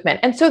the movement.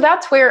 And so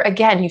that's where,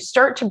 again, you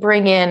start to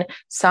bring in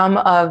some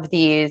of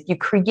these, you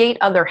create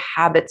other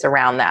habits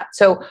around that.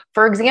 So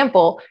for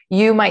example,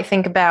 you might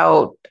think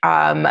about,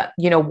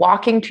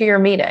 walking to your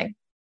meeting,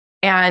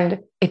 and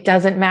it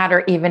doesn't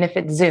matter even if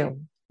it's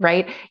Zoom,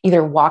 right?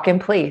 Either walk in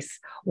place,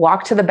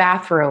 walk to the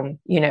bathroom,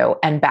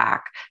 and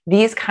back,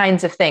 these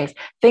kinds of things.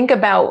 Think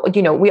about,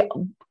 we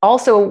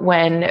also,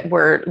 when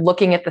we're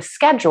looking at the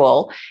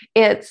schedule,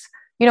 it's,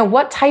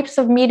 what types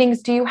of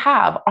meetings do you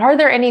have? Are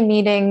there any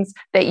meetings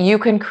that you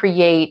can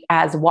create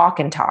as walk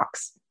and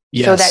talks?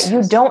 Yes. So that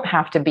you don't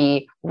have to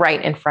be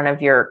right in front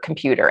of your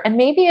computer. And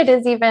maybe it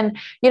is even,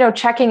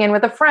 checking in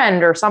with a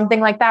friend or something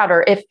like that.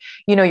 Or if,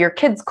 your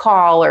kids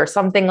call or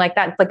something like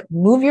that, like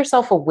move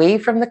yourself away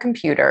from the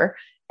computer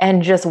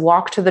and just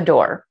walk to the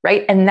door,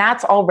 right? And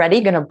that's already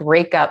going to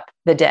break up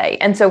the day.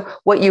 And so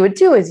what you would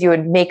do is you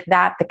would make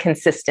that the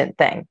consistent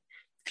thing.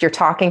 If you're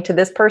talking to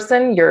this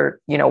person, you're,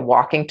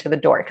 walking to the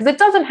door, because it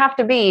doesn't have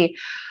to be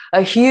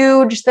a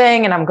huge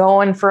thing and I'm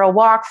going for a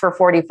walk for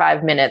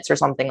 45 minutes or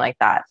something like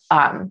that.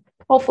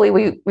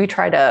 Hopefully we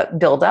try to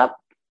build up,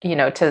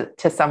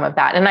 to some of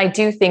that. And I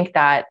do think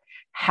that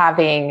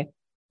having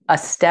a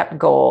step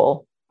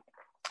goal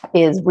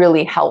is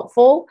really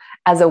helpful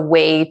as a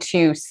way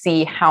to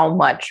see how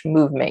much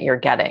movement you're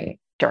getting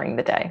during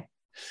the day.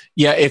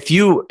 Yeah,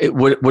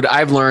 what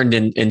I've learned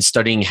in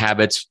studying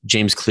habits,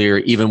 James Clear,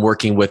 even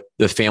working with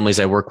the families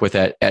I work with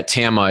at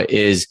TAMA,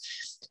 is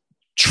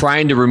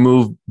trying to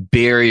remove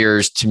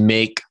barriers to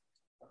make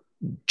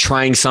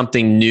trying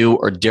something new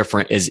or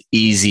different as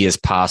easy as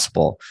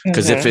possible.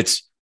 Because if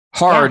it's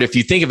hard, if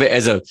you think of it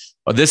as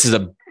this is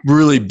a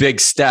really big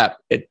step,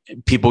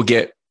 people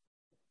get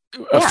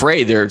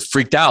afraid, they're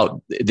freaked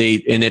out.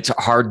 And it's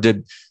hard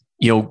to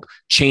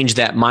change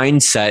that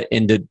mindset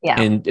and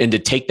to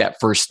take that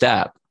first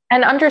step.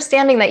 And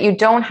understanding that you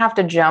don't have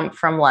to jump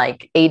from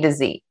like A to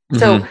Z.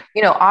 So,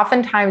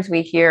 oftentimes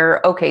we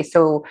hear, okay,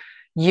 so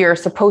you're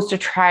supposed to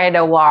try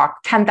to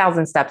walk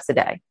 10,000 steps a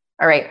day.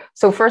 All right.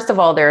 So first of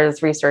all,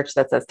 there's research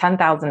that says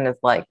 10,000 is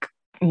like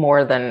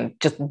more than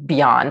just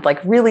beyond,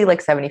 like really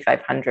like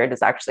 7,500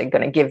 is actually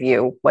going to give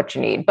you what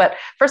you need. But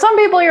for some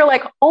people, you're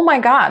like, oh my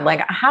God,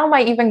 like, how am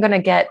I even going to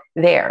get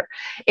there?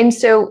 And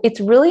so it's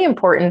really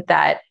important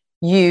that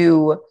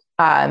you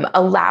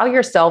allow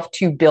yourself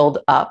to build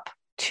up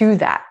to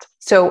that.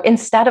 So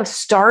instead of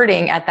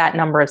starting at that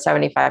number of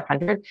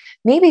 7,500,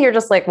 maybe you're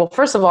just like, well,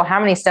 first of all, how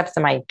many steps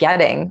am I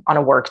getting on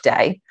a work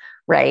day,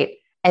 right?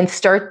 And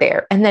start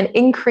there, and then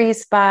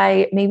increase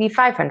by maybe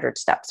 500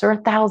 steps or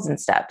 1,000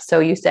 steps. So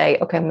you say,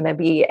 okay, I'm going to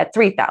be at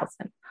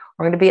 3,000.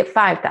 We're going to be at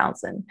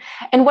 5,000.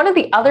 And one of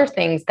the other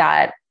things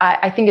that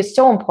I think is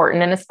so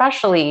important, and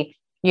especially,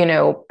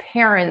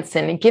 parents,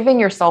 and giving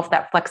yourself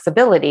that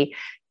flexibility,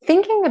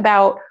 thinking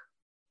about,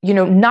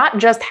 not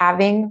just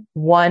having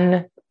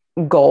one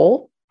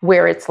goal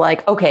where it's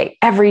like, okay,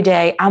 every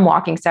day I'm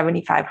walking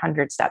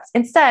 7,500 steps.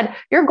 Instead,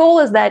 your goal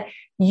is that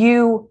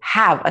you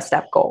have a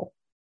step goal.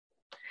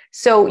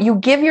 So you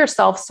give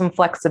yourself some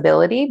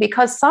flexibility,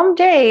 because some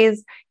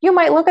days you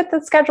might look at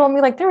the schedule and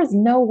be like, there is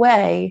no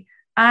way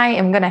I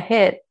am going to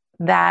hit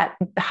that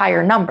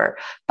higher number.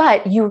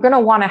 But you're going to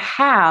want to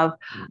have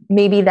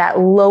maybe that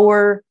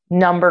lower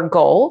number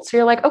goal. So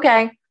you're like,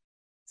 okay,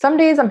 some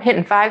days I'm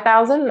hitting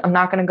 5,000. I'm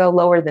not going to go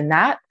lower than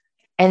that.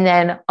 And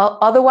then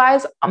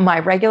otherwise, my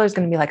regular is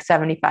going to be like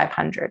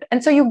 7,500.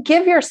 And so you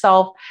give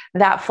yourself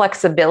that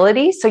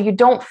flexibility so you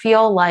don't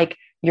feel like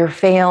you're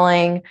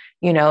failing,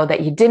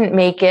 that you didn't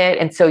make it.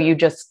 And so you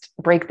just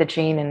break the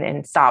chain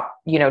and stop,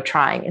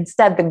 trying.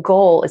 Instead, the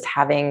goal is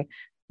having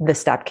the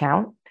step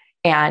count,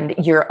 and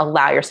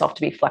allow yourself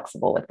to be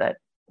flexible with it.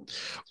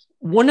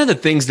 One of the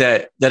things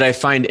that I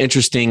find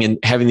interesting in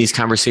having these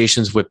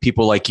conversations with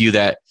people like you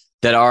that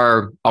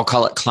are, I'll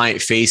call it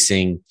client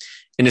facing,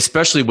 and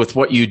especially with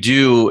what you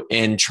do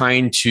in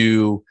trying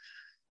to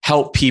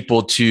help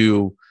people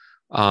to,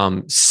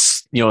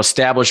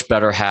 establish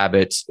better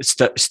habits,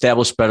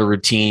 establish better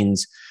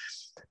routines.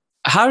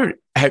 How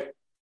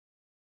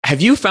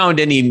have you found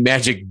any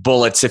magic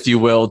bullets, if you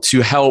will,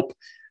 to help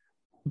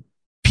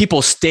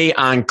people stay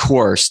on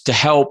course, to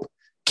help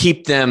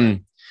keep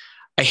them,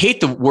 I hate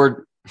the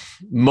word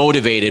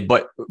motivated,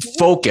 but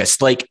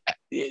focused, like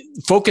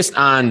focused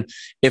on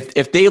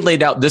if they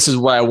laid out, this is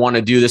what I want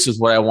to do, this is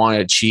what I want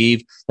to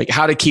achieve, like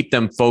how to keep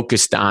them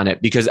focused on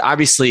it. Because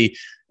obviously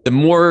the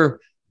more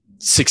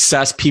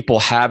success people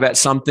have at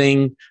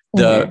something,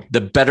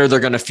 the better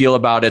they're going to feel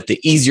about it, the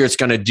easier it's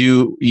going to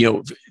do,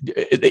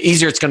 the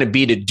easier it's going to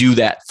be to do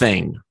that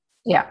thing.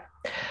 Yeah.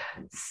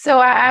 So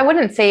I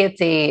wouldn't say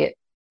it's a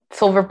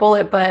silver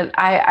bullet, but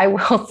I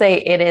will say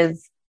it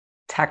is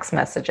text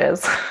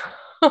messages.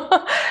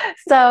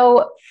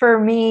 So for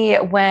me,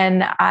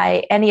 when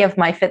any of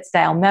my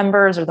FitStyle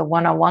members or the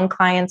one-on-one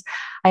clients,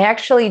 I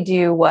actually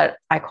do what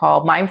I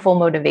call mindful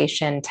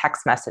motivation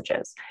text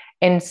messages.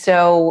 And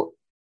so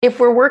if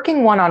we're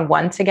working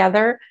one-on-one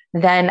together,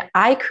 then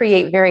I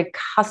create very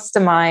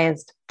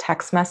customized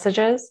text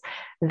messages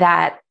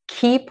that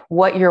keep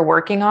what you're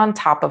working on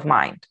top of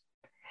mind.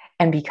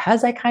 And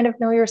because I kind of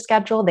know your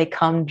schedule, they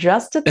come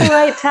just at the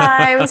right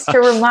times to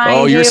remind you.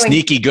 Oh, you're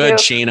sneaky good,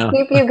 Shana.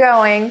 Keep you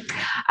going.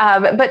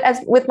 But as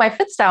with my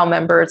FitStyle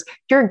members,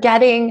 you're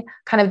getting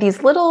kind of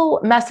these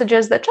little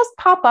messages that just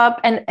pop up.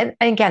 And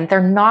again,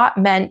 they're not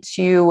meant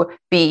to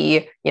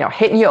be,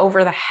 hitting you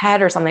over the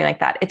head or something like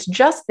that. It's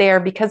just there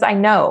because I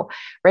know,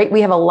 right? We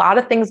have a lot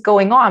of things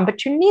going on,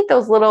 but you need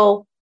those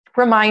little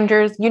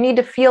reminders. You need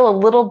to feel a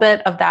little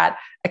bit of that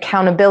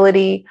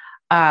accountability.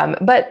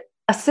 But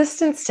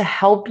assistance to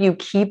help you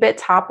keep it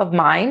top of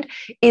mind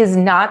is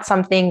not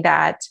something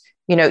that,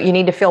 you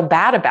need to feel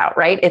bad about,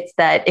 right? It's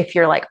that if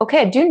you're like,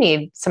 okay, I do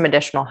need some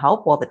additional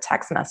help, well, the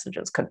text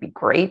messages could be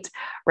great,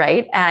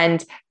 right?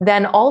 And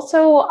then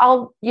also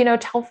I'll,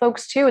 tell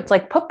folks too, it's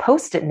like put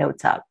Post-it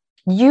notes up.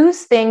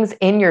 Use things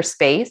in your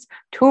space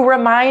to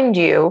remind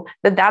you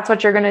that that's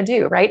what you're going to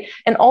do, right?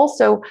 And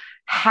also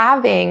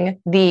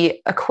having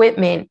the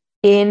equipment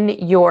in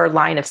your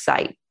line of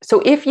sight.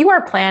 So if you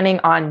are planning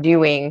on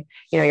doing,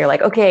 you're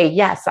like, okay,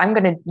 yes, I'm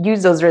going to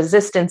use those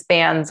resistance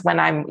bands when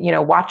I'm,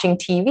 watching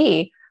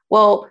TV.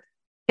 Well,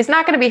 it's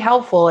not going to be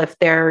helpful if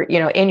they're,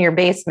 in your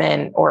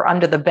basement or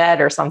under the bed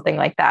or something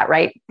like that,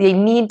 right? They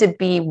need to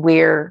be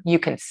where you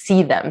can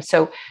see them.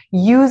 So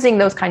using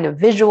those kind of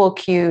visual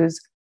cues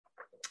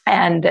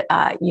and,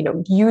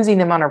 using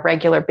them on a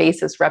regular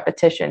basis,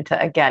 repetition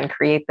to, again,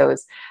 create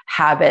those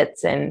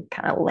habits and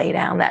kind of lay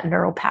down that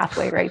neural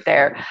pathway right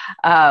there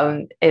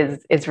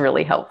is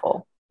really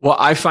helpful. Well,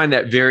 I find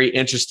that very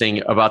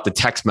interesting about the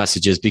text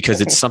messages because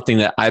it's something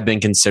that I've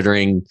been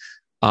considering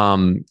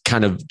kind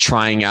of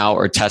trying out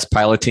or test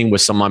piloting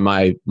with some of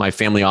my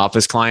family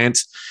office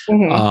clients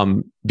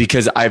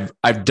because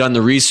I've done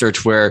the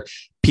research where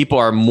people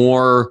are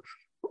more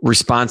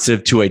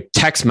responsive to a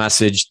text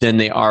message than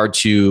they are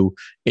to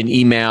an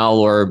email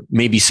or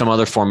maybe some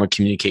other form of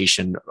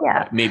communication.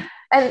 Yeah. Maybe.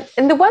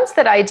 And the ones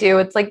that I do,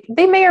 it's like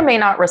they may or may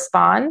not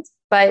respond,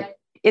 but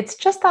it's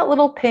just that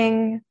little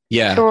ping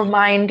to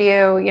remind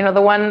you,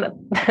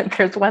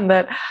 there's one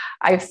that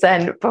I've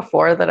sent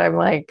before that I'm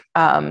like,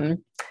 how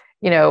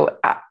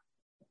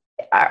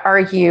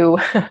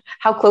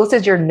close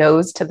is your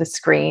nose to the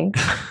screen?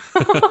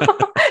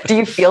 Do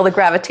you feel the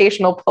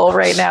gravitational pull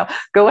right now?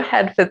 Go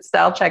ahead,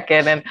 FitStyle check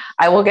in, and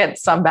I will get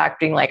some back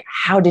being like,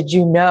 how did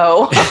you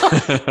know?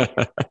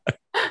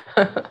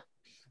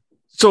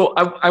 So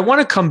I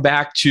want to come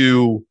back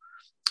to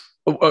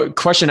a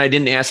question I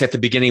didn't ask at the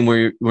beginning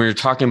when you're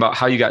talking about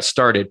how you got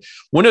started.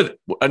 One of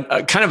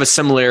kind of a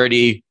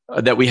similarity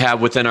that we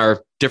have within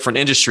our different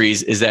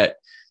industries is that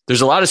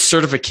there's a lot of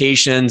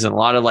certifications and a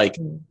lot of like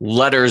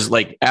letters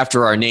like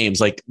after our names,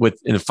 like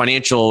in the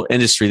financial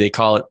industry, they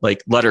call it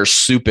like letter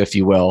soup, if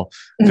you will,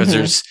 because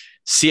there's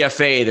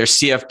CFA, there's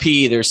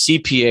CFP, there's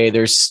CPA,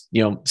 there's,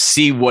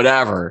 C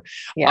whatever.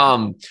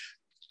 Yeah.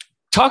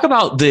 Talk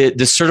about the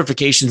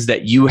certifications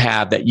that you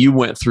have that you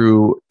went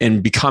through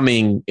in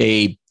becoming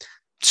a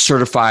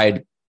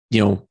certified,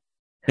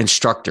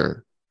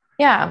 instructor.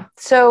 Yeah.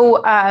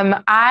 So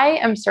I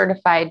am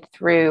certified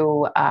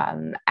through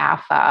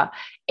AFA,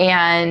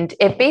 and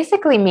it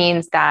basically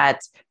means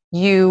that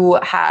you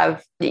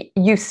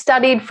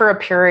studied for a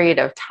period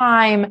of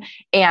time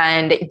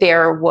and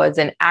there was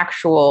an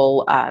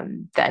actual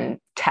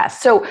then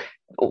test. So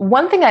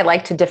one thing I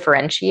like to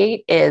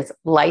differentiate is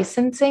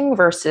licensing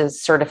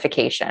versus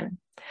certification.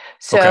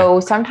 So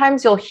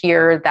sometimes you'll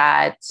hear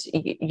that,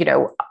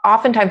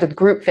 oftentimes with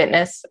group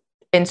fitness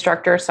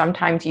instructors,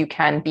 sometimes you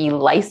can be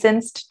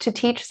licensed to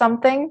teach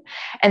something.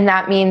 And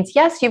that means,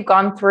 yes, you've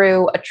gone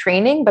through a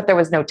training, but there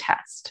was no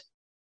test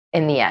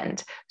in the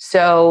end.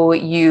 So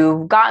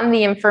you've gotten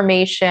the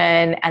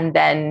information and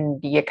then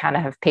you kind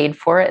of have paid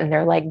for it. And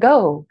they're like,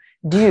 go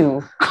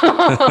do.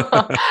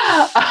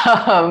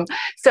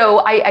 So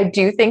I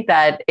do think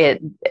that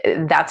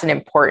that's an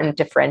important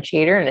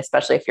differentiator. And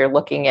especially if you're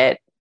looking at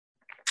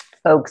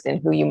folks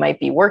and who you might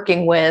be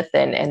working with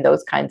and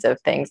those kinds of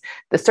things.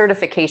 The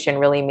certification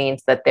really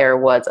means that there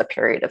was a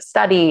period of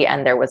study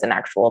and there was an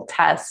actual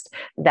test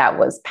that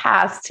was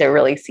passed to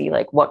really see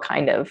like what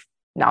kind of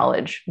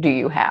knowledge do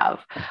you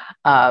have.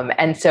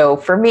 And so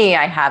for me,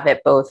 I have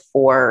it both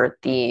for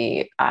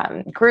the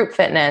group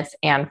fitness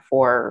and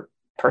for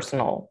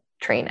personal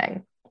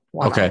training.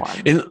 One-on-one.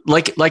 Okay. And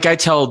like I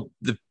tell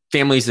the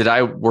families that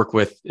I work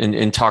with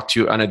and talk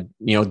to on a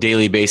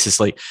daily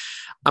basis, like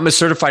I'm a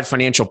certified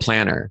financial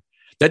planner.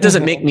 That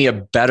doesn't make me a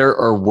better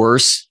or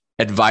worse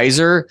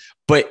advisor,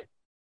 but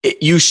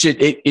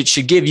it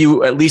should give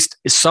you at least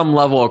some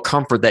level of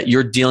comfort that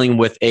you're dealing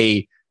with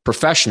a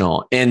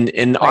professional. And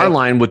in our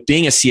line with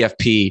being a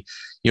CFP,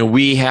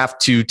 we have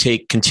to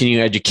take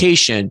continuing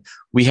education.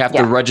 We have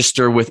to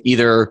register with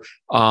either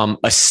a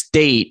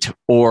state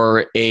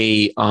or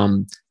a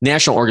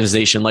national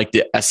organization like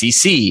the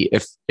SEC,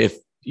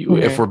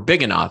 if we're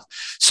big enough.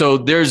 So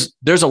there's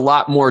a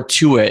lot more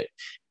to it.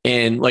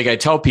 And like I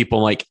tell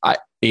people, like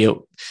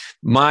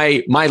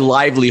my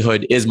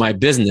livelihood is my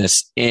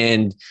business,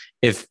 and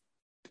if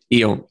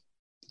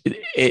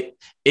it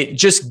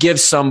just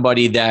gives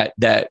somebody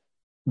that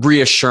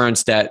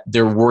reassurance that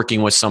they're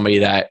working with somebody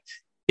that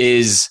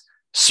is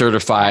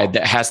certified,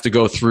 that has to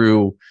go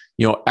through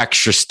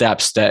extra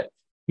steps, that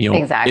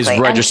is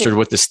registered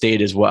with the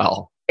state as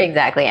well.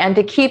 Exactly. And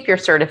to keep your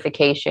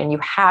certification, you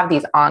have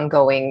these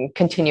ongoing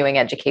continuing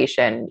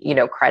education,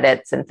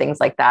 credits and things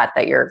like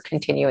that you're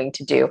continuing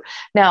to do.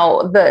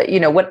 Now,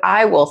 what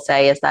I will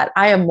say is that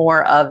I am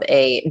more of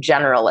a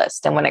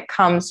generalist. And when it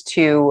comes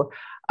to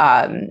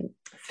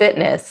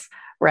fitness,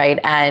 right,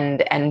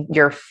 and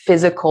your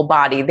physical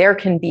body, there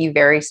can be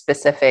very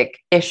specific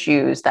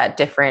issues that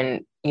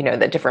different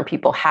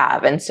people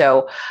have. And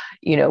so,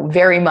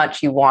 very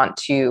much you want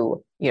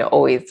to,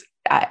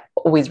 I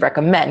always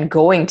recommend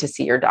going to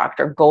see your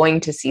doctor, going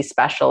to see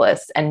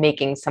specialists, and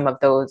making some of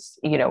those,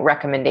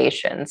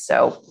 recommendations.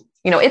 So,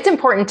 it's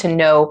important to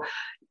know,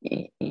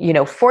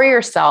 for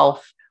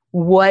yourself,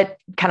 what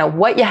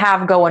you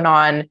have going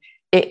on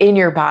in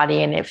your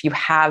body. And if you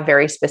have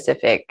very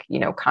specific,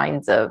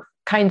 kinds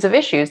of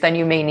issues, then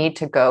you may need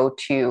to go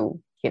to,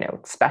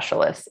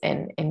 specialists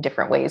in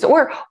different ways,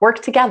 or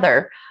work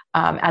together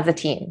as a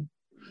team.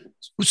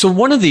 So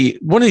one of the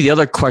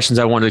other questions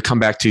I wanted to come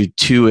back to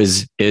too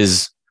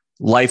is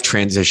life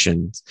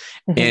transitions.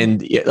 Mm-hmm.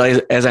 And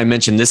as I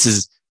mentioned, this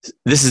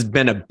has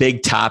been a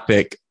big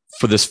topic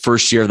for this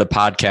first year of the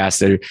podcast.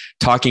 They're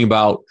talking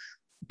about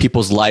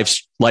people's life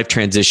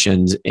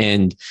transitions.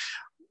 And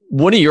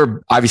one of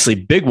your obviously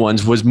big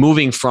ones was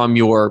moving from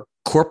your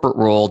corporate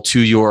role to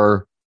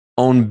your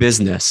own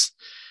business.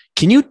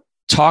 Can you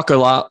talk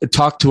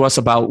to us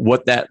about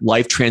what that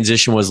life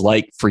transition was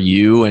like for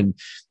you, and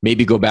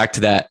maybe go back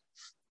to that,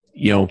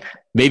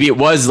 maybe it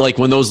was like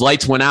when those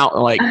lights went out,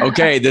 like,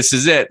 okay, this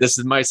is it. This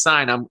is my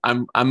sign.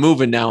 I'm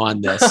moving now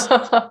on this.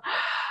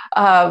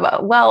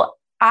 Well,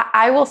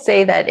 I will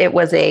say that it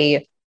was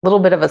a little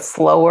bit of a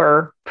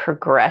slower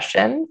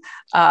progression.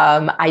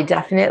 I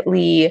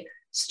definitely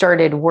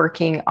started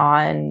working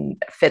on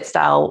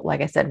FitStyle, like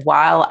I said,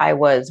 while I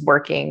was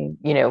working,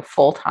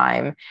 full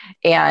time,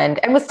 and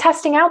was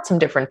testing out some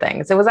different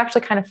things. It was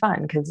actually kind of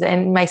fun because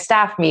in my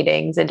staff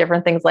meetings and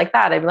different things like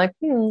that, I'd be like,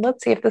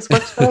 let's see if this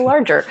works for a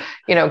larger,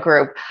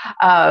 group.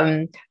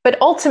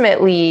 But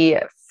ultimately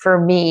for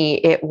me,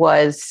 it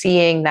was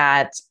seeing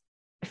that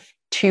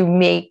to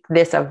make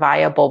this a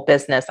viable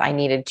business, I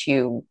needed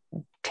to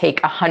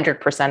take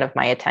 100% of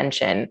my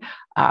attention,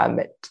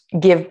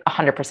 give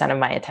 100% of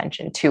my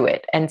attention to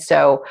it. And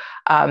so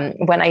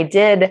when I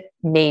did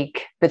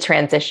make the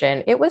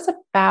transition, it was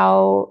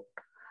about,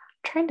 I'm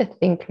trying to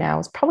think now, it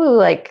was probably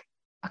like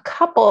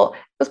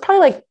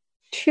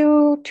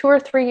two or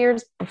 3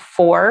 years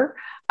before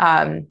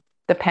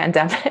the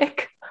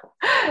pandemic.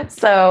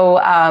 So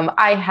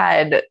I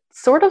had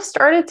sort of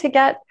started to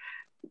get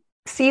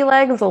sea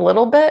legs a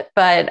little bit,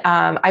 but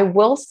I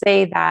will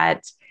say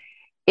that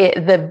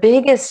the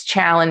biggest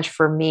challenge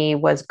for me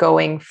was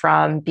going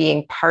from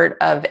being part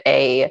of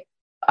a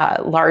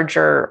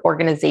larger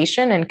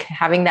organization and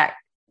having that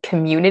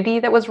community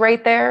that was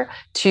right there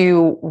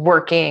to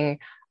working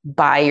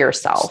by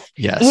yourself.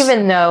 Yes.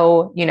 Even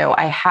though,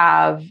 I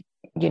have,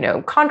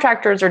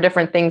 contractors or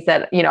different things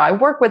that, I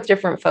work with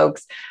different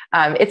folks.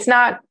 It's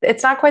not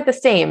quite the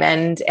same.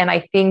 And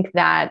I think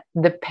that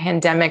the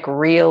pandemic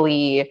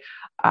really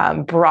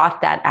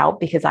brought that out,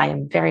 because I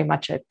am very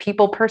much a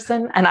people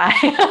person, and I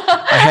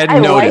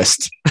hadn't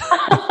noticed.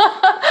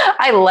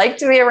 I like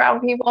to be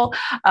around people.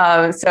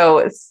 So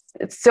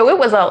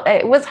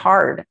it was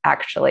hard,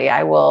 actually.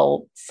 I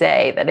will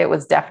say that it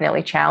was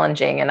definitely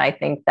challenging. And I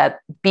think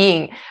that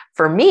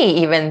for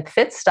me, even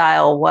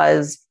FitStyle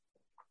was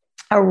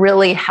a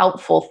really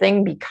helpful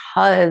thing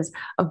because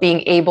of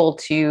being able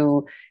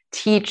to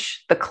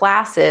teach the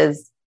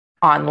classes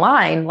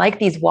online, like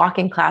these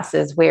walking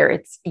classes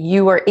where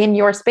you are in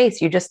your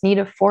space. You just need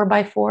a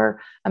 4x4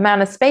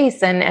 amount of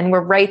space, and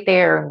we're right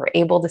there, and we're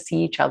able to see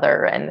each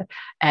other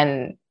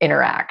and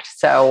interact.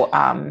 So,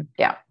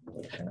 yeah.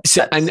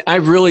 So, and I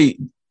really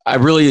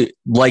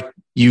like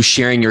you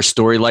sharing your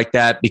story like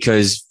that,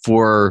 because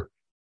for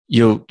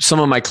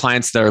some of my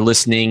clients that are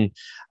listening,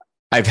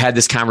 I've had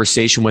this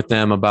conversation with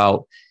them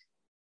about,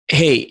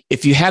 hey,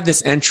 if you have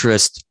this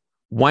interest,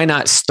 why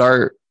not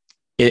start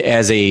it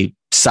as a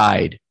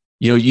side?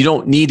 You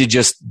don't need to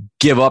just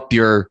give up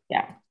your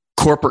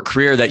corporate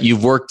career that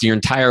you've worked your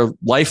entire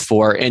life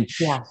for. And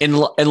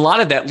a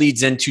lot of that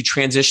leads into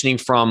transitioning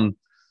from,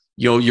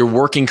 your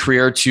working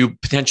career to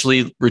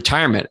potentially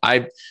retirement.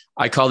 I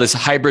call this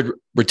hybrid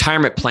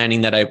retirement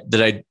planning that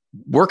I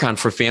work on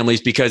for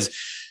families, because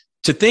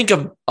to think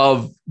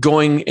of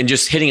going and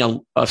just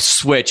hitting a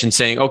switch and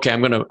saying, okay,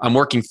 I'm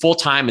working full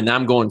time and now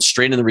I'm going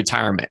straight into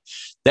retirement.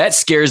 That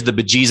scares the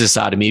bejesus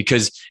out of me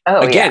because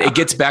it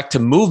gets back to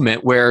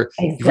movement where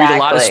you read a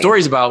lot of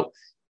stories about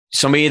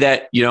somebody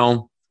that,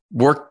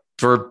 worked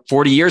for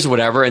 40 years or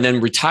whatever, and then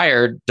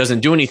retired, doesn't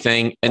do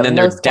anything. And then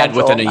they're dead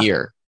within a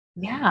year.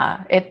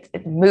 Yeah.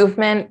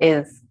 Movement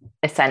is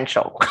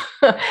essential.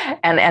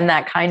 and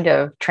that kind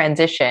of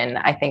transition,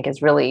 I think,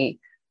 is really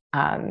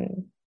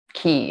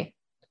key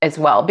as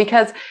well,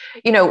 because,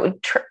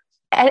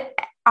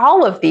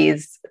 all of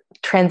these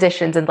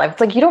transitions in life,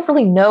 it's like, you don't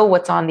really know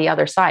what's on the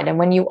other side. And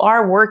when you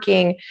are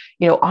working,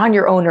 on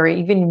your own, or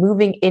even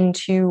moving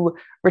into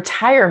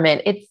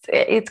retirement,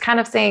 it's kind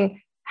of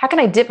saying, how can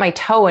I dip my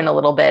toe in a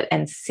little bit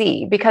and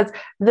see? Because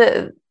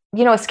a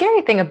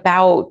scary thing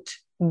about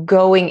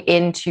going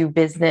into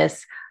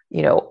business,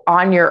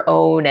 on your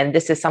own, and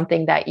this is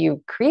something that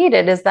you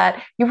created, is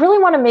that you really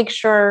want to make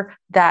sure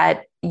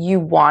that you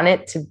want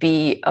it to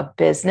be a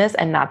business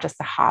and not just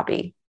a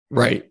hobby.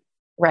 Right.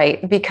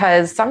 Right.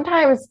 Because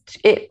sometimes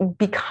it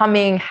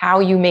becoming how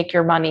you make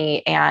your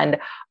money and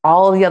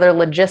all the other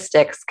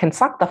logistics can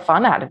suck the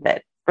fun out of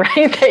it.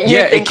 Right.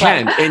 It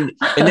can. And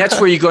that's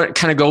where you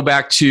kind of go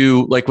back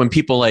to, like, when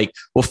people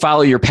will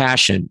follow your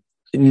passion.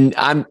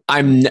 I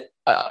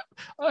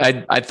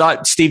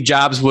thought Steve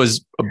Jobs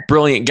was a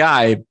brilliant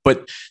guy,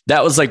 but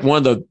that was like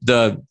one of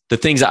the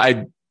things that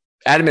I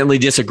adamantly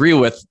disagree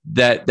with,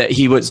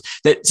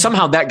 that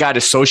somehow that got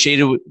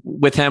associated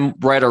with him,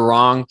 right or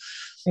wrong.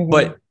 Mm-hmm.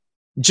 But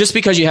just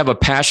because you have a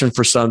passion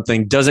for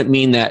something doesn't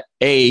mean that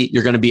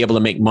you're going to be able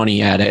to make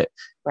money at it.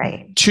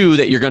 Right. 2,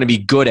 that you're going to be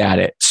good at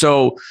it.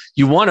 So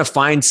you want to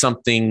find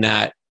something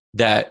that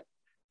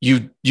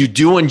you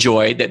do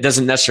enjoy, that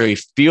doesn't necessarily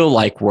feel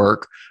like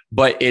work,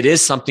 but it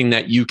is something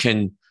that you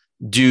can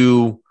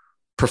do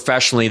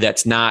professionally.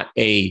 That's not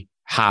a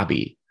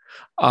hobby.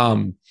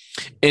 And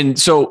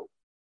so,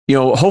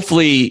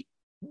 hopefully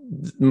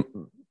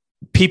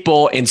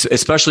people, and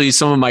especially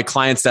some of my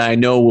clients that I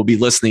know will be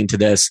listening to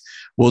this,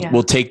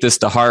 will take this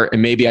to heart.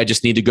 And maybe I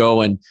just need to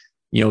go and,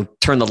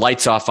 turn the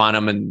lights off on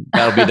them, and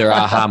that'll be their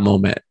aha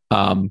moment.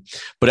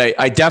 But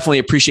I definitely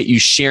appreciate you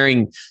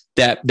sharing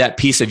that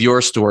piece of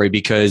your story,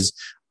 because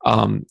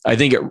I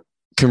think it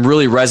can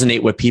really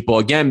resonate with people,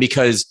 again,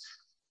 because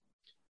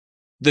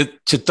the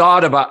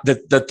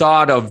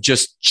thought of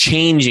just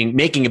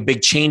making a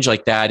big change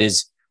like that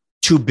is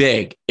too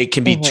big. It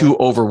can be too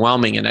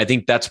overwhelming. And I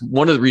think that's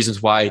one of the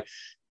reasons why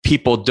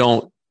people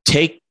don't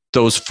take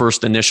those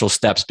first initial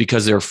steps,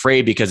 because they're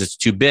afraid, because it's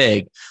too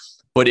big.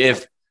 But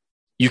if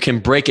you can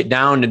break it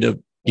down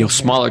into,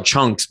 smaller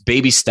chunks,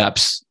 baby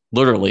steps,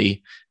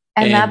 literally.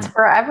 And that's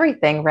for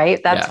everything,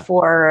 right? That's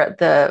for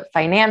the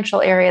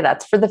financial area.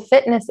 That's for the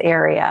fitness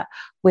area,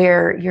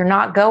 where you're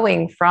not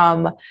going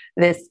from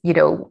this,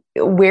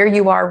 where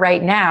you are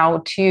right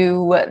now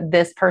to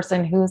this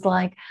person who's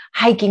like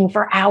hiking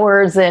for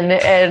hours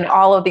and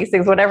all of these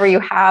things, whatever you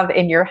have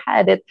in your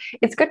head.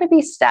 It's going to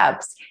be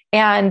steps.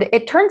 And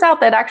it turns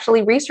out that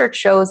actually research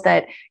shows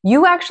that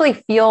you actually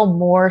feel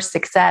more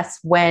success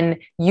when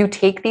you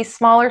take these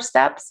smaller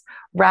steps,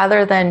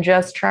 rather than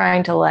just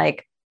trying to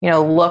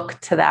look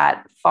to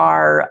that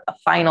far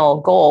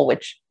final goal,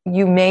 which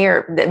you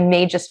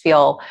may just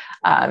feel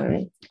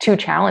too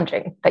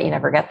challenging, that you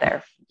never get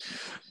there.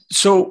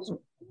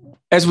 So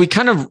as we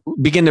kind of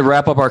begin to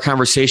wrap up our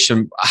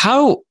conversation,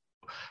 how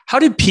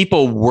did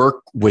people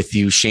work with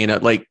you,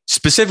 Shana?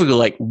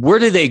 Specifically, where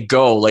do they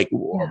go?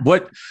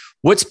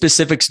 What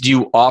specifics do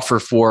you offer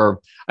for?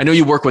 I know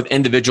you work with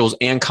individuals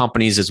and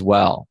companies as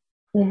well.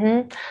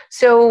 Mm-hmm.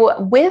 So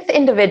with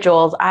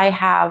individuals, I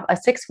have a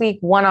 6-week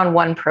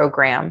one-on-one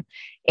program,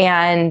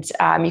 and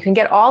you can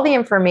get all the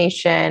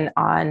information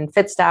on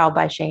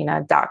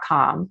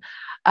fitstylebyshana.com.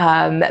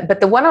 But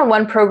the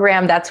one-on-one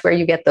program, that's where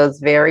you get those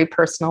very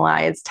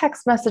personalized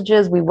text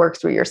messages. We work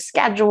through your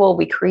schedule.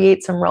 We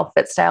create some real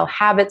fit style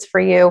habits for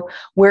you.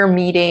 We're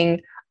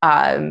meeting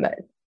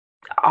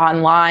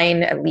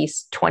online at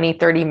least 20,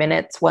 30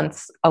 minutes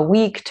once a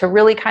week to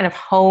really kind of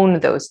hone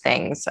those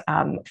things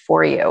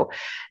for you.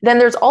 Then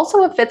there's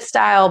also a Fit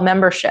Style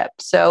membership.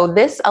 So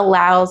this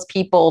allows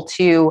people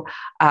to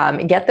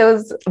get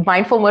those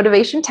mindful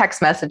motivation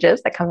text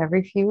messages that come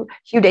every few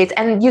days,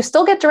 and you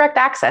still get direct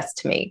access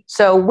to me.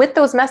 So with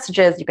those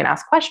messages, you can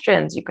ask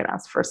questions, you can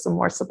ask for some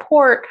more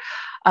support.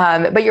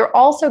 But you're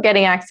also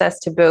getting access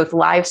to both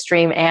live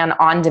stream and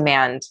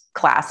on-demand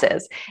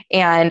classes.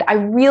 And I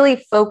really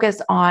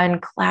focus on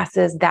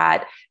classes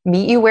that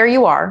meet you where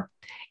you are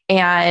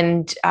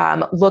and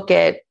look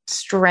at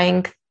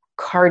strength,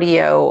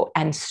 cardio,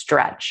 and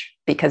stretch,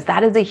 because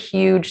that is a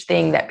huge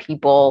thing that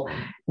people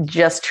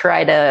just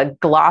try to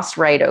gloss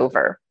right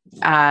over.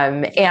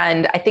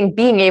 And I think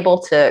being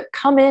able to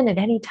come in at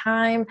any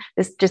time,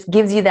 this just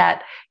gives you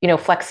that,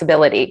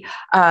 flexibility.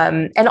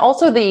 And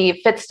also the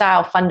Fit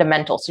Style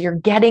fundamentals. So you're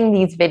getting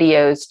these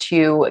videos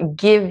to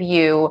give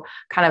you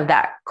kind of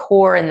that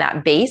core and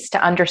that base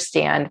to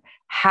understand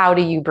how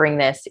do you bring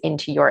this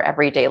into your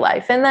everyday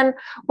life? And then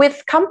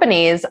with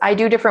companies, I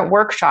do different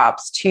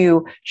workshops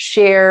to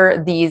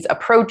share these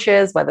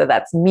approaches, whether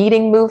that's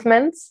meeting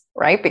movements,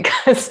 right?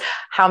 Because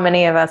how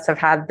many of us have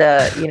had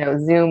the,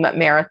 Zoom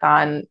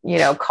marathon,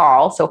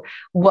 call? So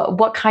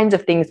what kinds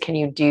of things can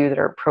you do that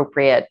are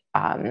appropriate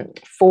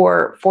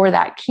for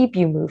that keep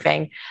you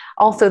moving?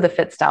 Also the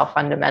Fit Style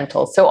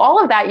fundamentals. So all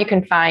of that you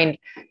can find,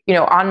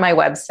 on my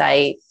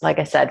website, like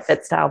I said,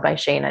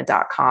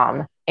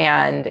 fitstylebyshana.com.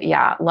 And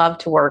yeah, love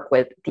to work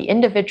with the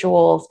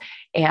individuals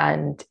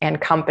and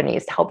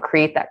companies to help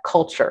create that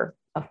culture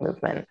of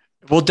movement.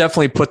 We'll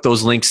definitely put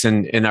those links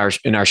in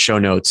our show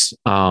notes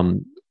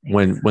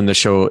when the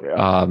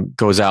show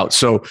goes out.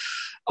 So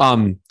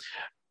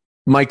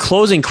my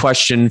closing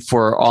question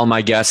for all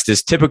my guests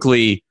is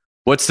typically,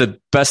 what's the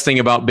best thing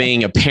about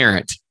being a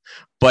parent?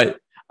 But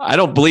I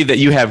don't believe that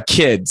you have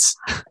kids.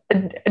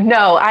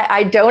 No,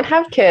 I don't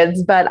have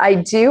kids, but I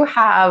do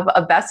have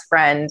a best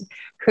friend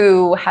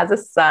who has a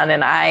son,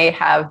 and I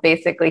have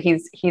basically,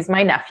 he's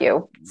my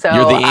nephew. So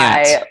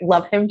I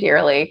love him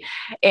dearly.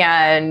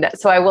 And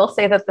so I will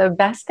say that the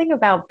best thing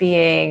about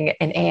being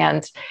an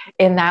aunt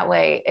in that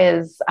way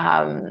is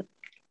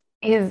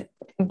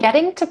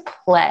getting to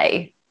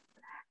play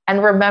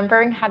and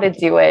remembering how to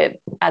do it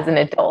as an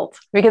adult.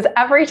 Because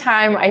every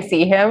time I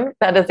see him,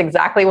 that is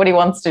exactly what he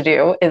wants to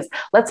do is,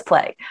 let's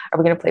play. Are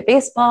we going to play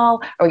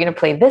baseball? Are we going to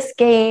play this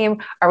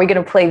game? Are we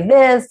going to play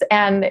this?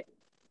 And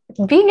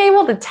being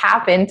able to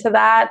tap into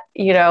that,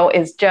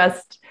 is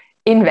just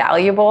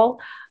invaluable.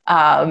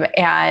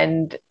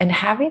 And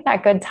having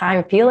that good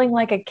time, feeling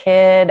like a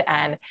kid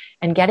and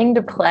getting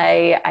to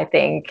play, I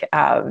think,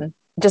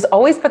 just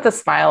always puts a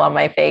smile on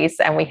my face,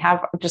 and we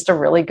have just a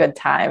really good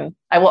time.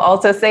 I will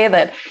also say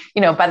that,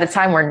 by the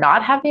time we're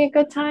not having a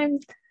good time,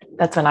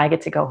 that's when I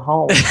get to go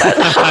home.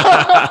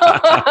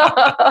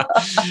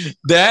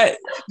 That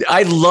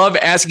I love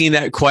asking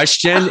that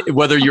question,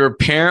 whether you're a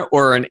parent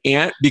or an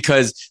aunt,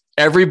 because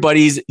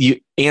everybody's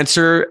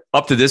answer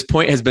up to this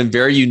point has been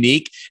very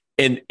unique.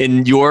 And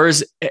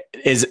yours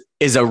is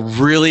a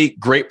really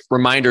great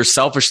reminder,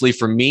 selfishly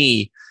for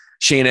me,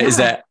 Shana, is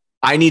that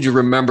I need to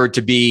remember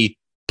to be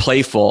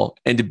playful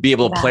and to be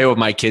able to play with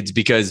my kids,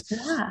 because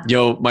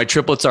my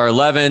triplets are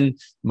 11,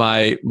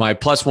 my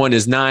plus one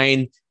is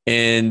 9,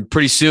 and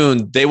pretty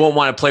soon they won't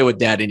want to play with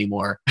dad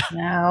anymore.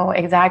 No,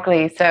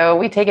 exactly. So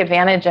we take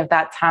advantage of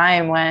that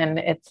time when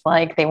it's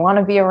like they want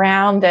to be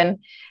around,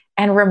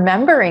 and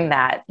remembering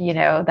that,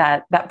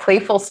 that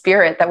playful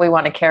spirit that we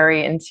want to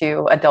carry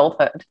into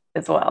adulthood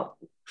as well.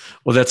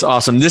 Well, that's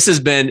awesome. This has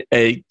been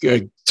a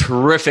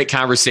terrific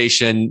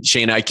conversation,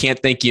 Shana. I can't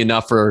thank you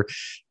enough for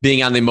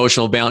being on the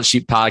Emotional Balance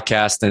Sheet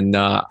podcast, and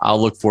I'll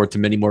look forward to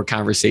many more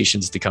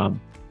conversations to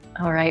come.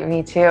 All right,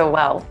 me too.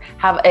 Well,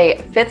 have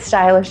a fit,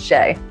 stylish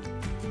day.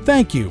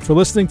 Thank you for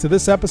listening to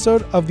this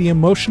episode of the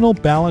Emotional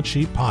Balance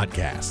Sheet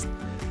podcast.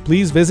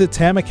 Please visit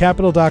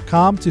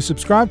tamacapital.com to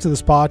subscribe to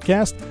this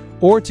podcast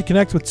or to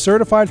connect with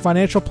certified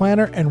financial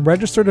planner and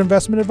registered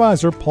investment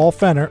advisor Paul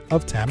Fenner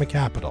of Tama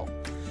Capital.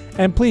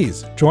 And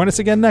please join us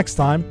again next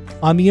time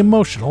on the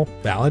Emotional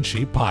Balance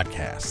Sheet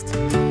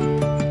podcast.